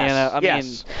depth.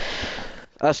 Yes.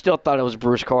 I still thought it was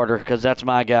Bruce Carter because that's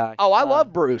my guy. Oh, I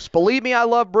love Bruce. Believe me, I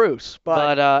love Bruce.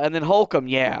 But and then Holcomb,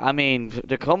 yeah. I mean,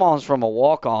 to come on from a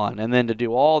walk-on and then to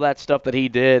do all that stuff that he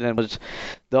did and was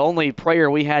the only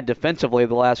player we had defensively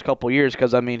the last couple of years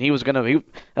because, I mean, he was going to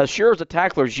 – as sure as the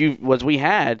tacklers we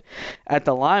had at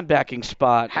the linebacking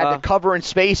spot. Had to cover in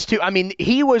space, too. I mean,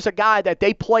 he was a guy that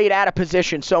they played out of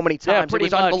position so many times. It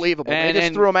was unbelievable. They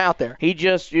just threw him out there. He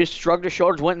just shrugged his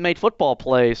shoulders, went and made football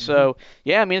plays. So,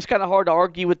 yeah, I mean, it's kind of hard to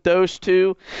argue with those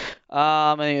two.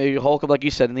 And Holcomb, like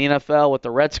you said, in the NFL with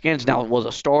the Redskins, now was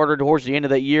a starter towards the end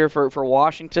of that year for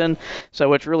Washington.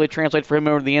 So it's really translated for him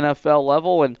over to the NFL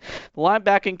level. And the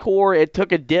linebacking core, it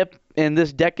took a dip in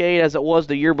this decade as it was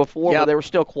the year before, but there were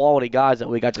still quality guys that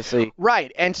we got to see.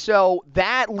 Right, and so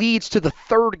that leads to the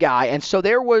third guy. And so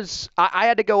there was – I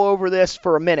had to go over this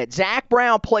for a minute. Zach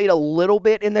Brown played a little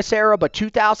bit in this era, but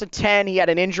 2010 he had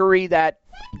an injury that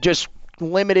just –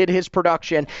 limited his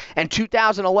production, and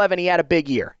 2011 he had a big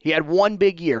year. He had one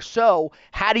big year. So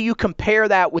how do you compare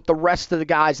that with the rest of the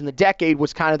guys in the decade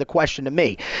was kind of the question to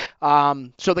me.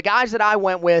 So the guys that I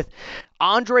went with,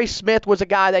 Andre Smith was a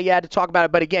guy that you had to talk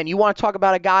about. But again, you want to talk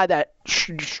about a guy that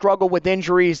struggled with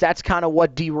injuries. That's kind of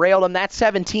what derailed him. That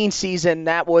 17 season,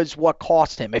 that was what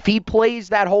cost him. If he plays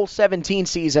that whole 17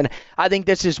 season, I think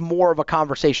this is more of a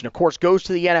conversation. Of course, goes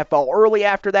to the NFL early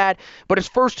after that, but his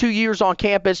first 2 years on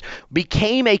campus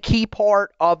became a key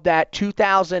part of that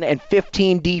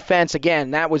 2015 defense. Again,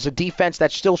 that was a defense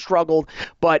that still struggled,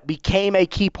 but became a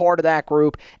key part of that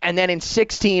group. And then in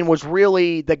 16 was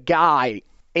really the guy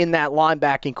in that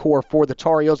linebacking core for the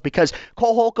Tar Heels because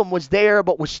Cole Holcomb was there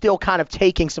but was still kind of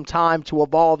taking some time to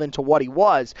evolve into what he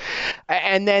was.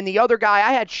 And then the other guy,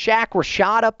 I had Shaq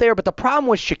Rashad up there, but the problem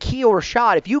with Shaquille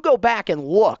Rashad, if you go back and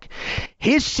look,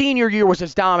 his senior year was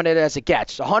as dominant as it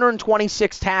gets.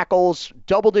 126 tackles,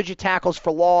 double-digit tackles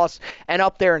for loss, and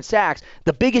up there in sacks.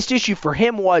 The biggest issue for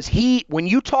him was when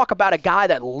you talk about a guy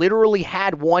that literally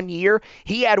had 1 year,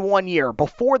 he had 1 year.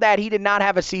 Before that, he did not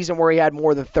have a season where he had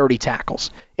more than 30 tackles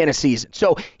in a season.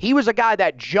 So he was a guy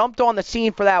that jumped on the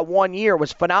scene for that 1 year,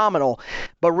 was phenomenal,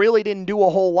 but really didn't do a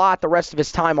whole lot the rest of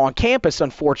his time on campus,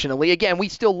 unfortunately. Again, we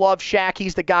still love Shaq.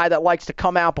 He's the guy that likes to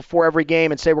come out before every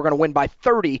game and say we're going to win by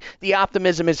 30. The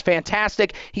optimism is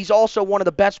fantastic. He's also one of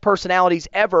the best personalities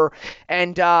ever,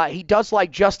 and he does like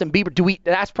Justin Bieber.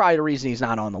 That's probably the reason he's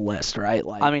not on the list, right?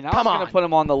 Like, I mean, I was going to put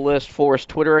him on the list for his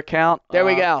Twitter account. There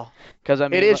we go. Because I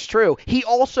mean, it is true. He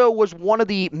also was one of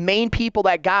the main people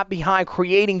that got behind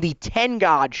creating the 10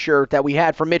 God shirt that we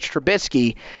had for Mitch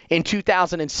Trubisky in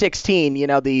 2016. You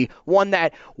know, the one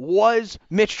that was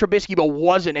Mitch Trubisky but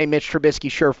wasn't a Mitch Trubisky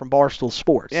shirt from Barstool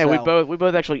Sports. Yeah, so. we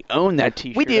both actually own that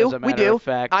T-shirt. We do. As a matter of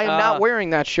fact. I am not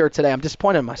wearing that shirt today. I'm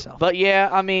disappointed in myself. But yeah,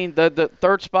 I mean, the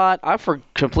third spot, I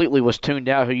completely was tuned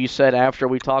out. Who you said after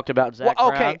we talked about Zach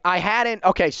Brown. Okay, I hadn't.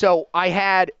 Okay, so I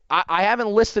haven't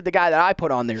listed the guy that I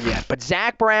put on there yet. But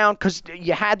Zach Brown, because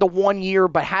you had the 1 year,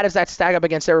 but how does that stack up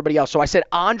against everybody else? So I said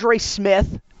Andre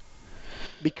Smith,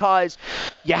 because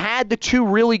you had the 2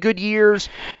 really good years.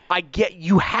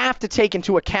 You have to take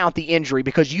into account the injury,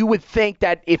 because you would think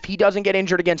that if he doesn't get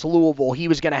injured against Louisville, he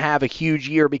was going to have a huge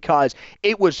year, because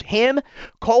it was him,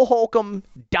 Cole Holcomb,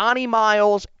 Donnie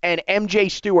Miles, and MJ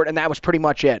Stewart, and that was pretty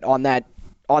much it on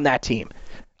that team.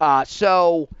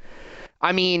 So,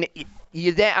 I mean,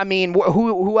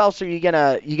 who else are you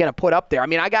gonna put up there? I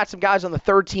mean, I got some guys on the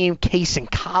third team, Cason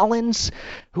Collins,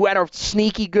 who had a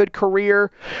sneaky good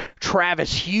career,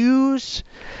 Travis Hughes,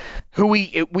 who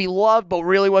we loved but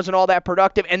really wasn't all that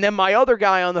productive, and then my other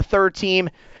guy on the third team,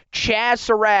 Chaz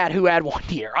Surratt, who had 1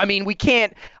 year. I mean, we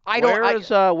can't.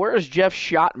 Where is Jeff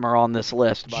Schottmer on this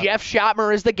list? Jeff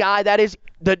Schottmer is the guy that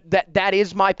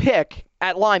is my pick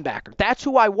at linebacker. That's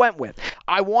who I went with.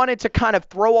 I wanted to kind of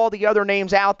throw all the other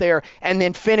names out there and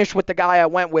then finish with the guy I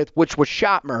went with, which was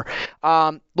Schottmer.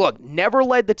 Look, never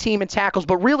led the team in tackles,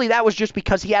 but really that was just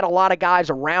because he had a lot of guys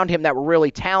around him that were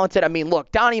really talented. I mean, look,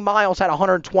 Donnie Miles had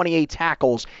 128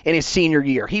 tackles in his senior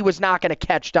year. He was not going to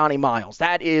catch Donnie Miles.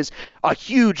 That is a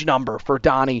huge number for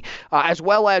Donnie, as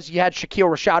well as you had Shaquille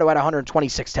Rashad, who had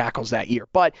 126 tackles that year.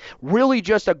 But really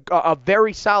just a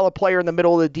very solid player in the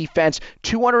middle of the defense,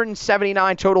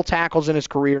 279 total tackles in his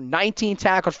career, 19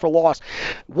 tackles for loss.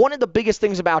 One of the biggest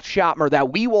things about Schottmer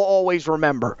that we will always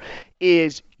remember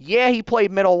is, yeah, he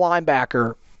played middle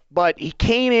linebacker, but he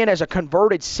came in as a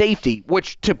converted safety,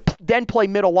 which to then play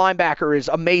middle linebacker is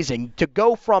amazing. To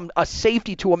go from a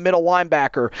safety to a middle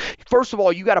linebacker, first of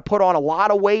all, you got to put on a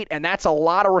lot of weight, and that's a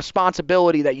lot of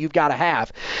responsibility that you've got to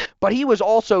have. But he was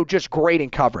also just great in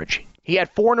coverage. He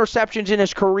had 4 interceptions in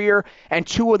his career, and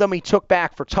 2 of them he took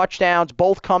back for touchdowns,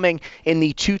 both coming in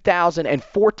the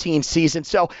 2014 season.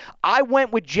 So I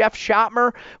went with Jeff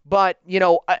Schottmer, but,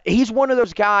 he's one of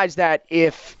those guys that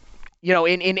if,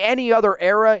 in any other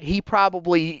era, he's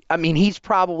probably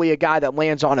a guy that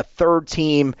lands on a third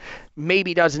team,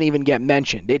 maybe doesn't even get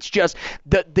mentioned. It's just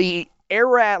the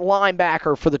era at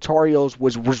linebacker for the Tar Heels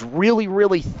was really,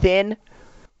 really thin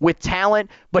with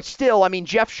talent, but still, I mean,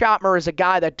 Jeff Schottmer is a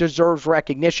guy that deserves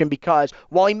recognition, because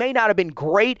while he may not have been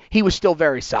great, he was still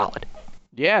very solid.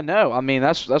 Yeah, no, I mean,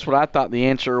 that's what I thought the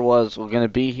answer was going to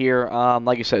be here.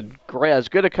 Like you said, as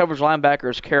good a coverage linebacker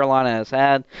as Carolina has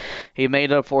had. He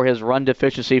made up for his run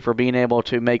deficiency for being able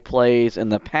to make plays in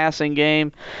the passing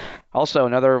game. Also,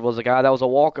 another was a guy that was a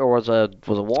walk-on,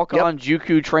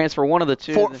 JUCO transfer, one of the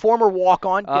two. Former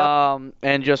walk-on. Yep.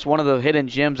 And just one of the hidden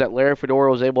gems that Larry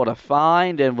Fedora was able to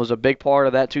find, and was a big part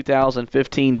of that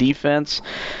 2015 defense.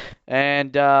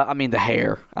 And the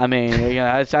hair. I mean,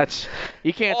 that's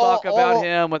you can't talk about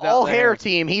him without all the hair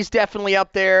team. He's definitely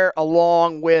up there,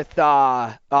 along with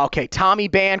Tommy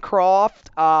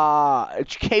Bancroft,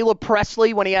 Caleb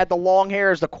Presley when he had the long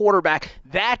hair as the quarterback.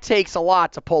 That takes a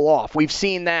lot to pull off. We've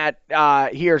seen that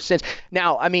here since.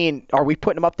 Now, I mean, are we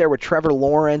putting him up there with Trevor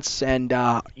Lawrence and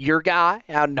your guy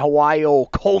out in Hawaii,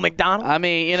 old Cole McDonald? I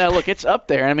mean, look, it's up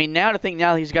there. I mean, now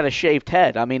he's got a shaved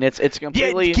head. I mean, it's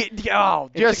completely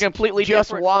completely just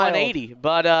different wild. 180.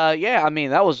 But I mean,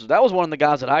 that was one of the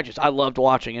guys that I loved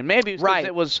watching, and maybe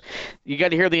it was you got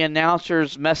to hear the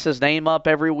announcers mess his name up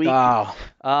every week. Oh.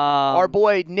 Our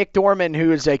boy Nick Dorman,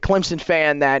 who is a Clemson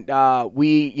fan that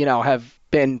we have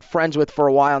been friends with for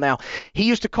a while now, he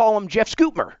used to call him Jeff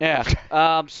Scoopmer.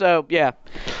 Yeah. So yeah,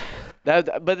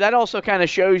 but that also kind of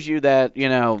shows you that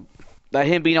that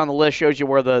him being on the list shows you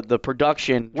where the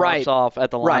production drops off at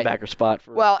the linebacker spot.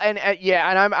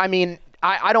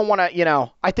 I don't want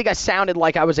to, I think I sounded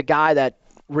like I was a guy that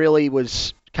really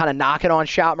was kind of knocking on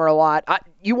Schottmer a lot.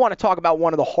 You want to talk about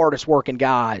one of the hardest working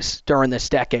guys during this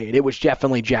decade. It was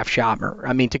definitely Jeff Schottmer.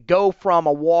 I mean, to go from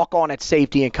a walk-on at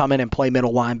safety and come in and play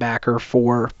middle linebacker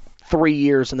for 3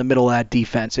 years in the middle of that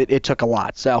defense, it took a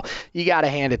lot. So you got to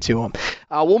hand it to him.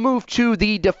 We'll move to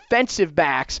the defensive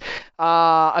backs.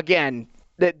 Again,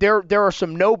 there are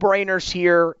some no-brainers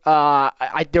here.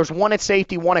 There's one at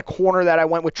safety, one at corner that I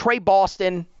went with. Trey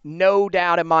Boston, no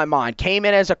doubt in my mind. Came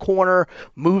in as a corner,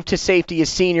 moved to safety his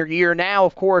senior year. Now,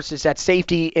 of course, is at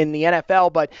safety in the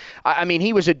NFL, but, I mean,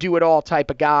 he was a do-it-all type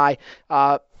of guy.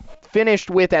 finished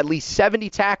with at least 70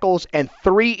 tackles and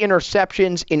 3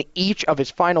 interceptions in each of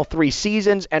his final 3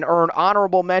 seasons, and earned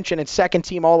honorable mention and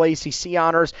second-team All-ACC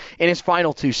honors in his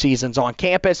final 2 seasons on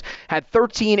campus. Had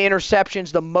 13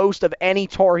 interceptions, the most of any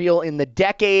Tar Heel in the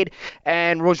decade,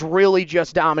 and was really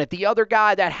just dominant. The other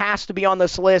guy that has to be on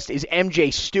this list is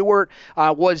MJ Stewart.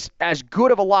 Was as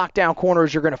good of a lockdown corner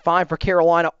as you're going to find for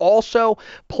Carolina. Also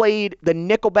played the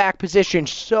nickelback position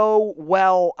so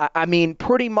well. I mean,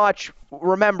 pretty much.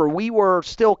 Remember, we were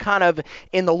still kind of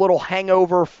in the little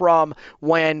hangover from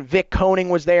when Vic Koenig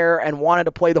was there and wanted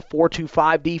to play the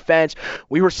 4-2-5 defense.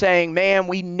 We were saying, man,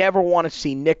 we never want to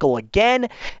see nickel again.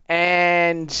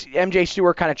 And MJ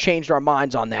Stewart kind of changed our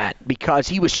minds on that because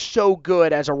he was so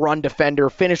good as a run defender.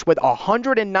 Finished with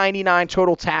 199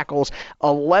 total tackles,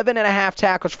 11.5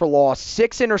 tackles for loss,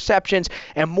 6 interceptions,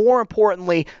 and more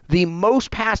importantly, the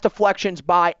most pass deflections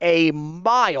by a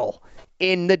mile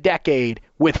in the decade,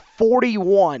 with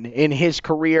 41 in his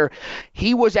career.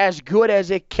 He was as good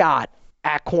as it got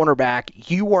at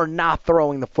cornerback. You were not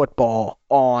throwing the football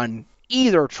on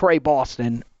either Trey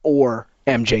Boston or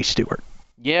MJ Stewart.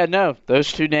 Yeah, no,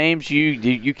 those two names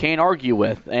you can't argue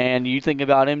with. And you think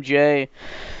about MJ,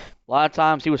 a lot of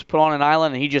times he was put on an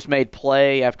island and he just made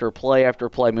play after play after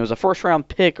play. I mean, it was a first-round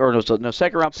pick, or it was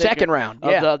second-round pick. Second round,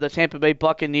 yeah. Of the Tampa Bay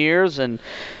Buccaneers, and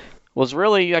was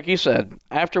really, like you said,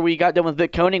 after we got done with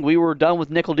Vic Koenig, we were done with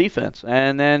nickel defense,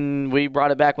 and then we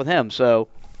brought it back with him. So,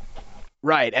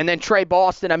 right, and then Trey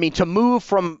Boston, I mean, to move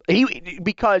from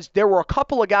because there were a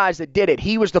couple of guys that did it.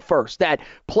 He was the first that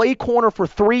played corner for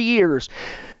 3 years.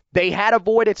 They had a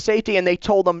void at safety, and they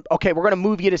told him, okay, we're going to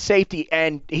move you to safety,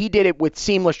 and he did it with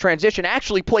seamless transition.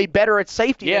 Actually played better at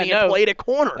safety than he had played at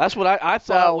corner. That's what I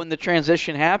thought when the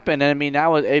transition happened. I mean,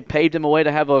 now it paved him a way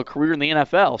to have a career in the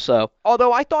NFL. So,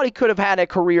 although I thought he could have had a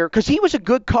career because he was a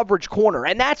good coverage corner,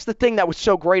 and that's the thing that was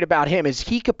so great about him is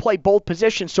he could play both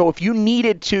positions. So if you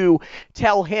needed to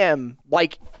tell him,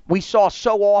 like we saw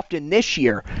so often this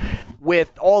year,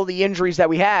 with all the injuries that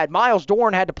we had, Miles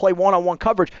Dorn had to play one-on-one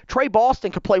coverage. Trey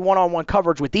Boston could play one-on-one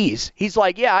coverage with ease. He's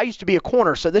like, yeah, I used to be a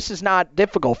corner, so this is not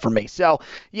difficult for me. So,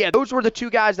 yeah, those were the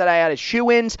two guys that I had as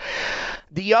shoe-ins.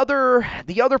 The other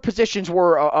positions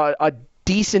were a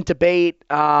decent debate.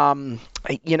 I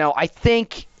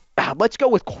think let's go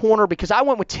with corner because I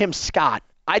went with Tim Scott.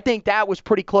 I think that was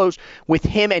pretty close with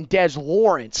him and Des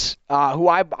Lawrence, who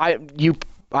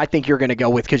I think you're going to go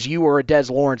with because you were a Des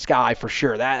Lawrence guy for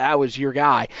sure. That was your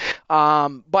guy.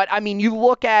 But, I mean, you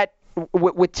look at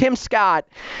with Tim Scott,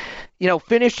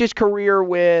 finished his career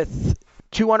with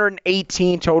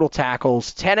 218 total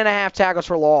tackles, 10.5 tackles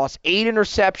for loss, 8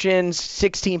 interceptions,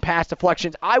 16 pass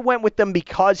deflections. I went with them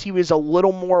because he was a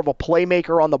little more of a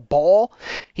playmaker on the ball.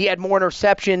 He had more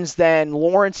interceptions than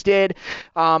Lawrence did.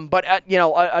 But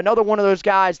another one of those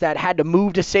guys that had to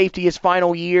move to safety his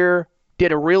final year.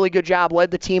 Did a really good job,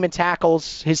 led the team in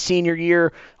tackles his senior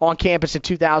year on campus in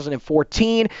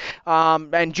 2014,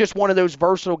 and just one of those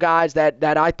versatile guys that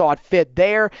I thought fit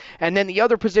there. And then the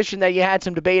other position that you had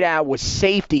some debate at was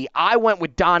safety. I went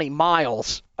with Donnie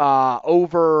Miles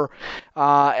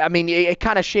it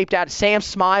kind of shaped out. Sam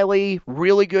Smiley,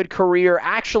 really good career,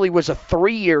 actually was a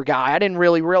 3-year guy. I didn't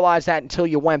really realize that until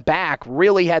you went back.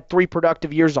 Really had 3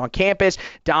 productive years on campus.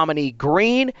 Dominique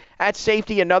Green at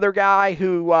safety, another guy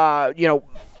who,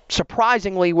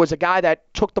 surprisingly was a guy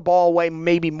that took the ball away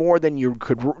maybe more than you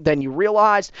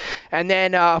realized. And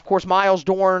then, of course, Miles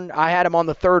Dorn, I had him on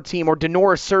the third team, or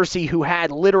Denoris Searcy, who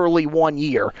had literally 1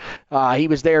 year. He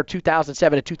was there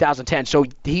 2007 to 2010, so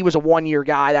he was a 1-year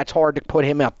guy. That's hard to put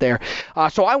him up there.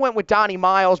 So I went with Donnie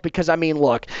Miles because, I mean,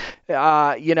 look,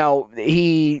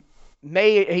 he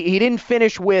didn't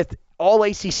finish with all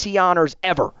ACC honors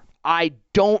ever. I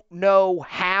don't know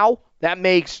how. That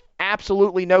makes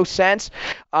absolutely no sense.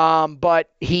 But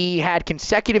he had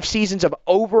consecutive seasons of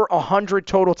over 100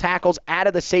 total tackles out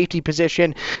of the safety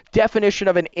position. Definition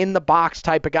of an in-the-box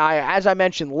type of guy. As I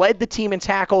mentioned, led the team in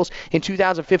tackles in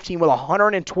 2015 with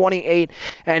 128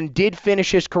 and did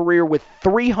finish his career with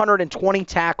 320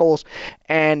 tackles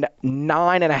and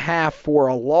 9.5 for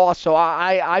a loss. So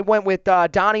I went with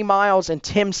Donnie Miles and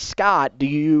Tim Scott. Do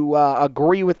you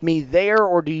agree with me there,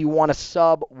 or do you want to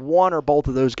sub one or both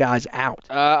of those guys out?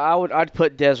 I'd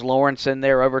put Des Lawrence in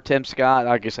there over Tim Scott.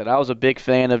 Like I said, I was a big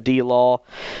fan of D-Law. He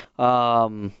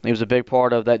was a big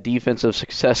part of that defensive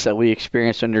success that we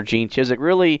experienced under Gene Chizik.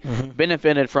 Really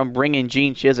benefited from bringing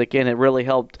Gene Chizik in. It really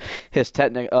helped his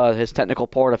technical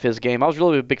part of his game. I was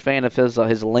really a big fan of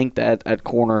his length at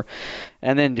corner.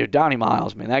 And then, Donnie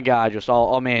Miles, man, that guy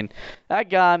that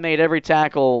guy made every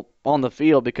tackle on the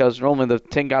field because normally the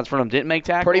 10 guys in front of him didn't make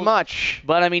tackles. Pretty much.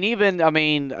 But,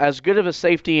 as good of a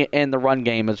safety in the run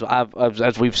game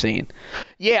as we've seen.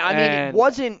 Yeah, it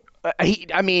wasn't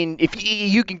if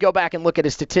you can go back and look at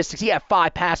his statistics, he had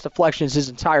 5 pass deflections his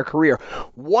entire career.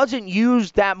 Wasn't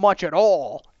used that much at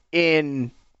all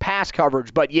in pass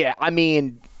coverage. But, yeah,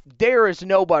 there is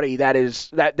nobody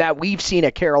that we've seen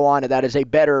at Carolina that is a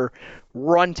better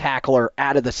run tackler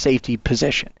out of the safety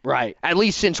position. Right. At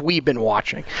least since we've been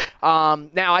watching.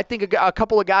 Now, I think a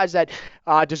couple of guys that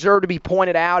deserve to be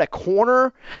pointed out at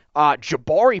corner,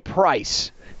 Jabari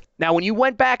Price. Now, when you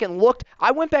went back and looked,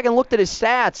 I went back and looked at his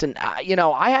stats, and,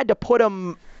 I had to put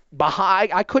him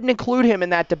behind. I couldn't include him in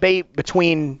that debate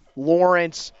between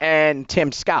Lawrence and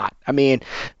Tim Scott.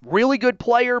 Really good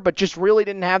player, but just really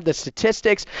didn't have the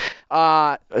statistics.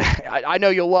 I know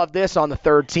you'll love this on the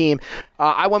third team.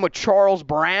 I went with Charles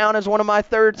Brown as one of my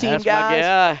third team guys. My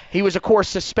guy. He was, of course,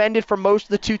 suspended for most of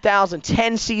the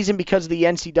 2010 season because of the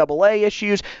NCAA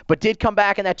issues, but did come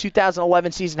back in that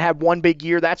 2011 season, had one big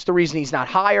year. That's the reason he's not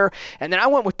higher. And then I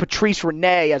went with Patrice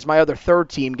Renee as my other third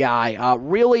team guy.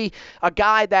 Really a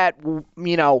guy that,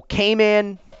 came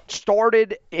in,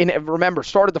 started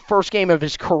the first game of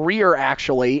his career,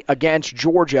 actually, against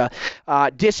Georgia,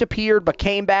 disappeared, but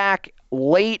came back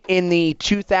late in the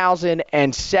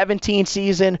 2017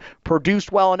 season, produced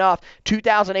well enough.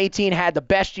 2018 had the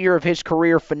best year of his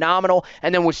career, phenomenal,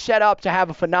 and then was set up to have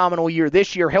a phenomenal year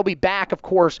this year. He'll be back, of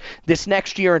course, this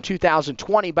next year in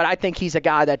 2020, but I think he's a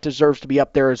guy that deserves to be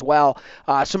up there as well.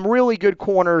 Some really good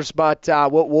corners, but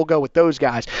we'll go with those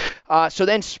guys. So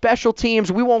then special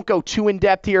teams, we won't go too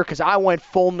in-depth here because I went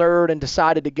full nerd and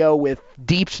decided to go with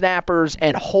deep snappers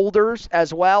and holders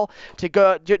as well to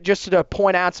go just to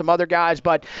point out some other guys.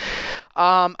 But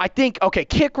I think,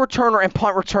 kick returner and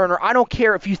punt returner, I don't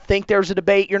care if you think there's a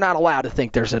debate. You're not allowed to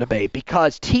think there's a debate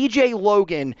because TJ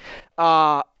Logan,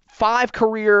 5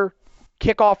 career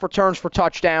kickoff returns for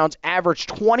touchdowns, averaged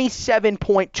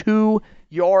 27.2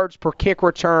 yards per kick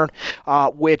return,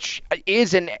 which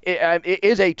is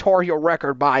a Tar Heel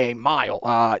record by a mile,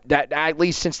 that at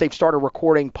least since they've started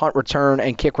recording punt return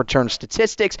and kick return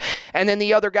statistics. And then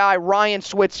the other guy, Ryan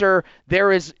Switzer,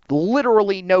 there is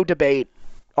literally no debate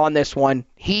on this one.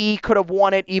 He could have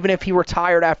won it even if he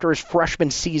retired after his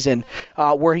freshman season,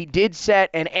 where he did set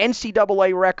an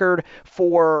NCAA record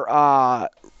for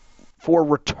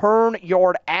return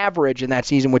yard average in that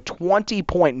season with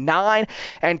 20.9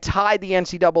 and tied the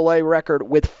NCAA record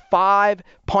with 5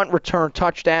 punt return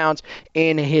touchdowns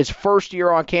in his first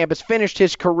year on campus. Finished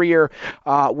his career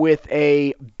with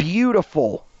a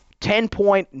beautiful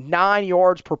 10.9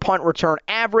 yards per punt return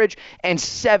average and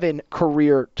 7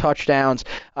 career touchdowns.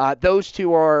 Those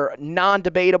two are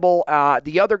non-debatable.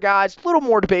 The other guys, a little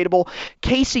more debatable.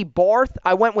 Casey Barth,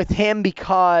 I went with him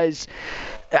because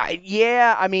he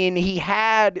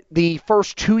had the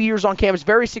first 2 years on campus,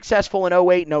 very successful in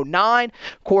 08 and 09.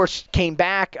 Of course, came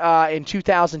back in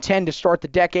 2010 to start the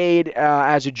decade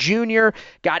as a junior.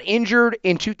 Got injured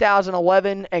in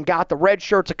 2011 and got the red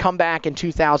shirt to come back in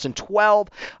 2012.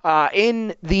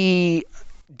 In the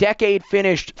decade,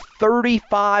 finished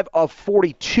 35 of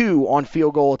 42 on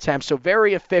field goal attempts, so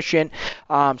very efficient.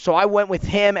 So I went with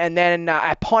him, and then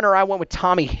at punter, I went with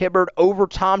Tommy Hibbert over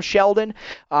Tom Sheldon.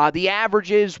 The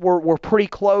averages were pretty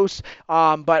close,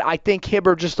 but I think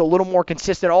Hibbert just a little more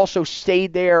consistent, also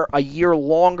stayed there a year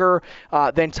longer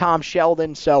than Tom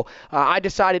Sheldon. So I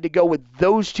decided to go with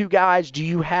those two guys. Do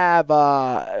you have,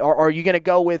 or are you going to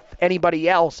go with anybody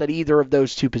else at either of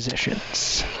those two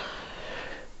positions?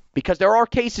 Because there are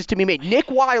cases to be made.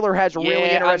 Nick Weiler has a really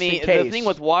interesting case. The thing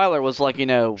with Weiler was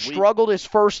struggled his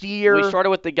first year. We started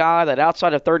with the guy that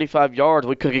outside of 35 yards,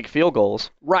 we could kick field goals.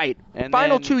 Right. And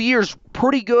final 2 years,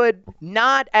 pretty good.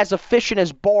 Not as efficient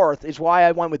as Barth is why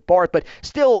I went with Barth, but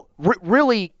still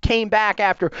really came back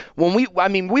after when we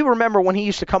remember when he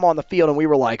used to come on the field and we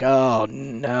were like, oh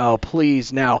no,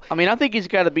 please no. I think he's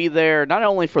got to be there not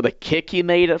only for the kick he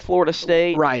made at Florida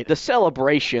State, right? The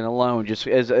celebration alone just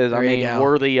is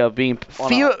worthy of being.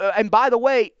 And by the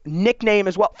way, nickname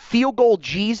as well, Field Goal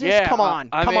Jesus. Yeah, come on.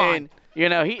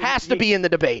 He has to be in the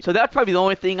debate. So that's probably the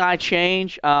only thing I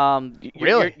change.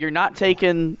 Really? You're not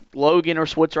taking Logan or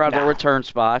Switzer out of their return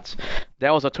spots.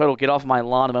 That was a total get off my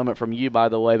lawn moment from you, by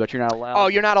the way, but you're not allowed. Oh,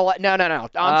 you're not allowed. No.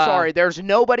 I'm sorry. There's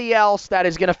nobody else that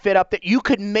is going to fit up that. You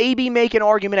could maybe make an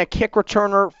argument at kick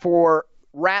returner for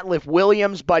Ratliff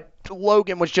Williams, but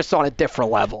Logan was just on a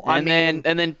different level. And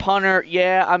then punter,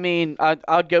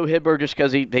 I'd go Hibbert just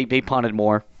because he punted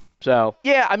more. So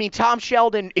yeah, I mean, Tom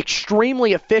Sheldon,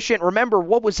 extremely efficient. Remember,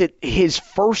 what was it, his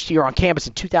first year on campus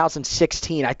in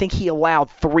 2016? I think he allowed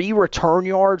 3 return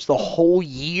yards the whole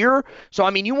year. So, I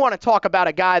mean, you want to talk about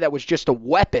a guy that was just a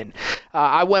weapon.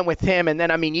 I went with him, and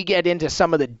then, I mean, you get into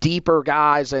some of the deeper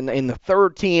guys in the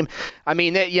third team. I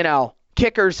mean,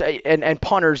 kickers and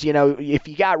punters, if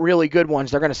you got really good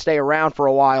ones, they're going to stay around for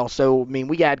a while. So, I mean,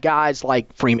 we had guys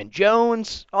like Freeman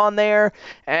Jones on there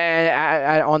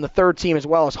and on the third team, as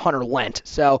well as Hunter Lent.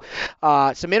 So,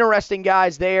 some interesting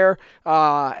guys there.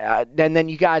 And then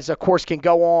you guys, of course, can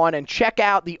go on and check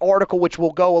out the article, which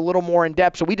will go a little more in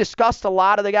depth. So we discussed a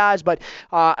lot of the guys, but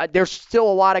there's still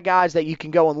a lot of guys that you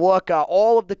can go and look.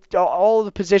 All of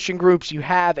the position groups, you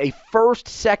have a first,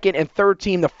 second, and third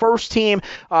team. The first team,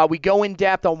 we go in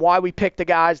depth on why we picked the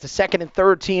guys. The second and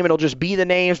third team, it'll just be the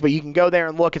names, but you can go there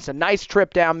and look. It's a nice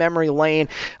trip down memory lane.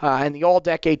 And the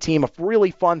all-decade team, a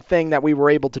really fun thing that we were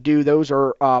able to do. Those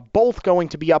are both going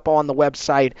to be up on the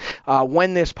website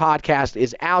when this podcast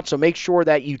is out, so make sure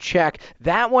that you check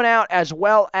that one out, as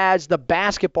well as the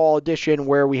basketball edition,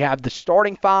 where we have the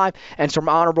starting 5 and some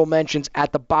honorable mentions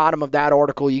at the bottom of that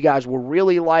article. You guys will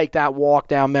really like that walk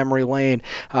down memory lane.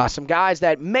 Some guys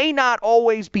that may not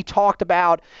always be talked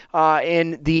about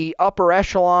in the upper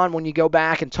echelon when you go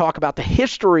back and talk about the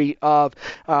history of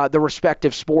the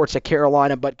respective sports at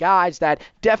Carolina, but guys that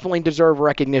definitely deserve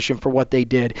recognition for what they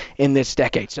did in this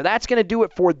decade. So that's going to do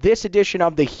it for this edition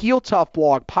of the Heel Tough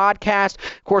Blog podcast.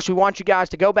 Of course, we want you guys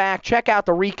to go back, check out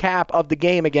the recap of the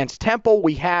game against Temple.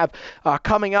 We have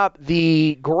coming up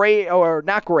the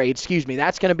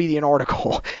that's going to be an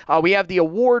article. We have the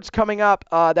awards coming up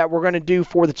that we're going to do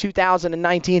for the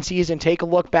 2019 season. Take a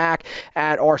look back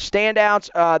at our standouts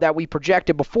that we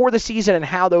projected before the season and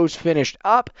how those finished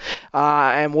up.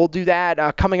 And we'll do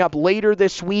that coming up later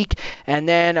this week. And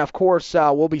then, of course,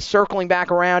 we'll be circling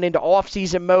back around into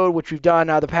off-season mode, which we've done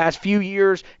the past few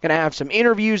years. Going to have some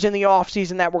interviews in the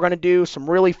offseason that we're going to do, some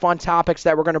really fun topics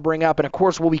that we're going to bring up, and of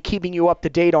course we'll be keeping you up to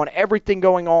date on everything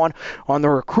going on the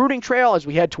recruiting trail as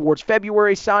we head towards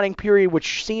February signing period,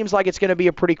 which seems like it's going to be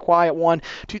a pretty quiet one,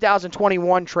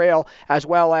 2021 trail, as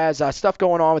well as stuff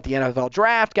going on with the NFL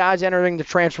draft, guys entering the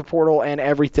transfer portal, and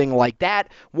everything like that.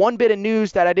 One bit of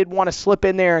news that I did want to slip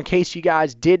in there in case you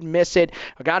guys did miss it.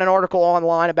 I got an article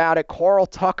online about it. Carl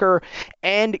Tucker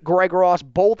and Greg Ross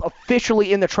both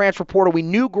officially in the transfer portal. We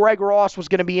knew Greg Ross was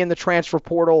going to be in the transfer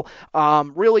portal,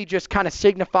 really just kind of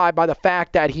signified by the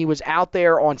fact that he was out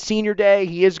there on senior day.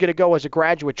 He is going to go as a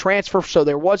graduate transfer, so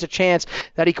there was a chance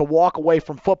that he could walk away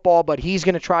from football, but he's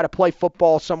going to try to play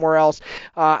football somewhere else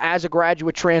as a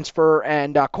graduate transfer.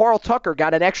 And Carl Tucker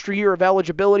got an extra year of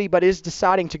eligibility, but is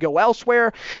deciding to go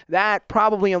elsewhere. That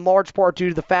probably in large part due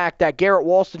to the fact that Garrett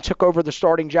Walston took over the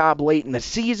starting job late in the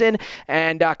season,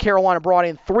 and Carolina brought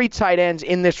in 3 tight ends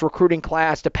in this recruiting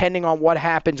class, depending on what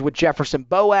happens with Jefferson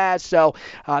Boaz. So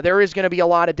there is going to be a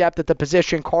lot of depth at the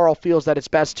position. Carl feels that it's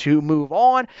best to move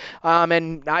on.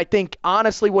 And I think,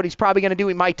 honestly, what he's probably going to do,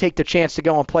 he might take the chance to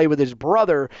go and play with his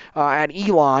brother at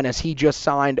Elon, as he just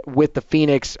signed with the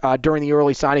Phoenix during the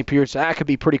early signing period. So that could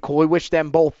be pretty cool. We wish them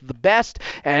both the best.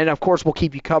 And, of course, we'll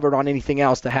keep you covered on anything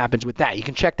else that happens with that. You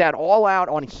can check that all out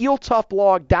on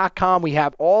HeelToughBlog.com. We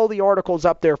have all the articles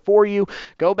up there for you.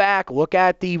 Go back, look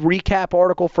at the recap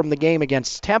article from the game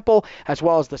against Temple, as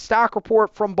well as the stock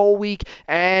report from Bowl Week,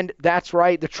 and that's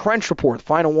right, the Trench Report, the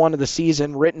final one of the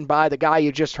season, written by the guy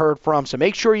you just heard from. So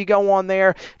make sure you go on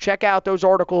there, check out those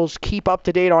articles, keep up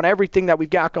to date on everything that we've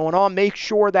got going on. Make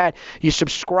sure that you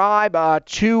subscribe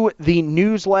to the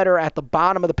newsletter at the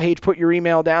bottom of the page. Put your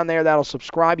email down there. That'll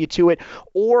subscribe you to it.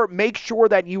 Or make sure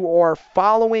that you are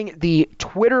following the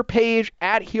Twitter page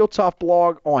at Heel Tough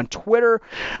Blog on Twitter,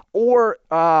 or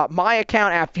my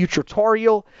account at Future Tar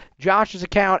Heel, Josh's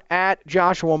account at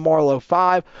Joshua Marlowe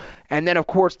 5, and then, of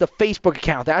course, the Facebook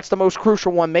account. That's the most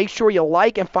crucial one. Make sure you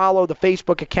like and follow the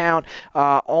Facebook account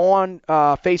on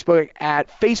Facebook at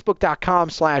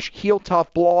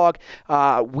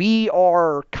facebook.com/HeelToughBlog. We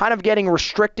are kind of getting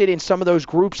restricted in some of those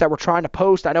groups that we're trying to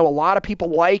post. I know a lot of people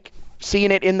like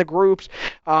seeing it in the groups,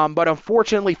 but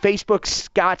unfortunately Facebook's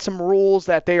got some rules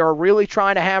that they are really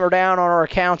trying to hammer down on our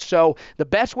accounts. So the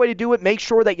best way to do it, make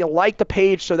sure that you like the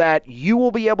page so that you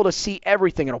will be able to see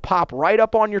everything. It'll pop right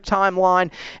up on your timeline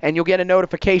and you'll get a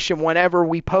notification whenever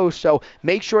we post. So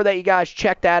make sure that you guys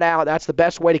check that out. That's the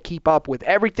best way to keep up with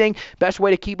everything. Best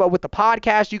way to keep up with the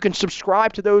podcast. You can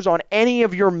subscribe to those on any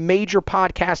of your major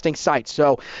podcasting sites.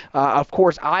 So of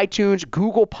course, iTunes,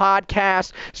 Google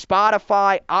Podcasts,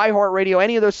 Spotify, iHeartRadio, iHeartRadio,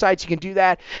 any of those sites, you can do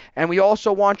that. And we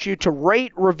also want you to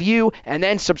rate, review, and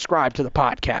then subscribe to the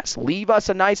podcast. Leave us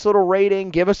a nice little rating.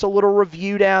 Give us a little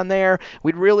review down there.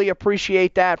 We'd really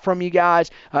appreciate that from you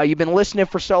guys. You've been listening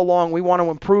for so long. We want to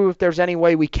improve if there's any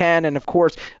way we can. And, of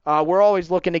course, we're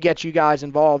always looking to get you guys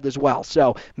involved as well.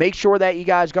 So make sure that you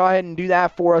guys go ahead and do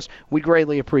that for us. We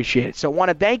greatly appreciate it. So I want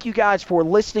to thank you guys for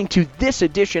listening to this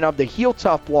edition of the Heel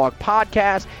Tough Blog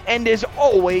podcast. And as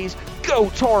always, go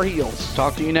Tar Heels.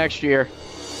 Talk to you next year.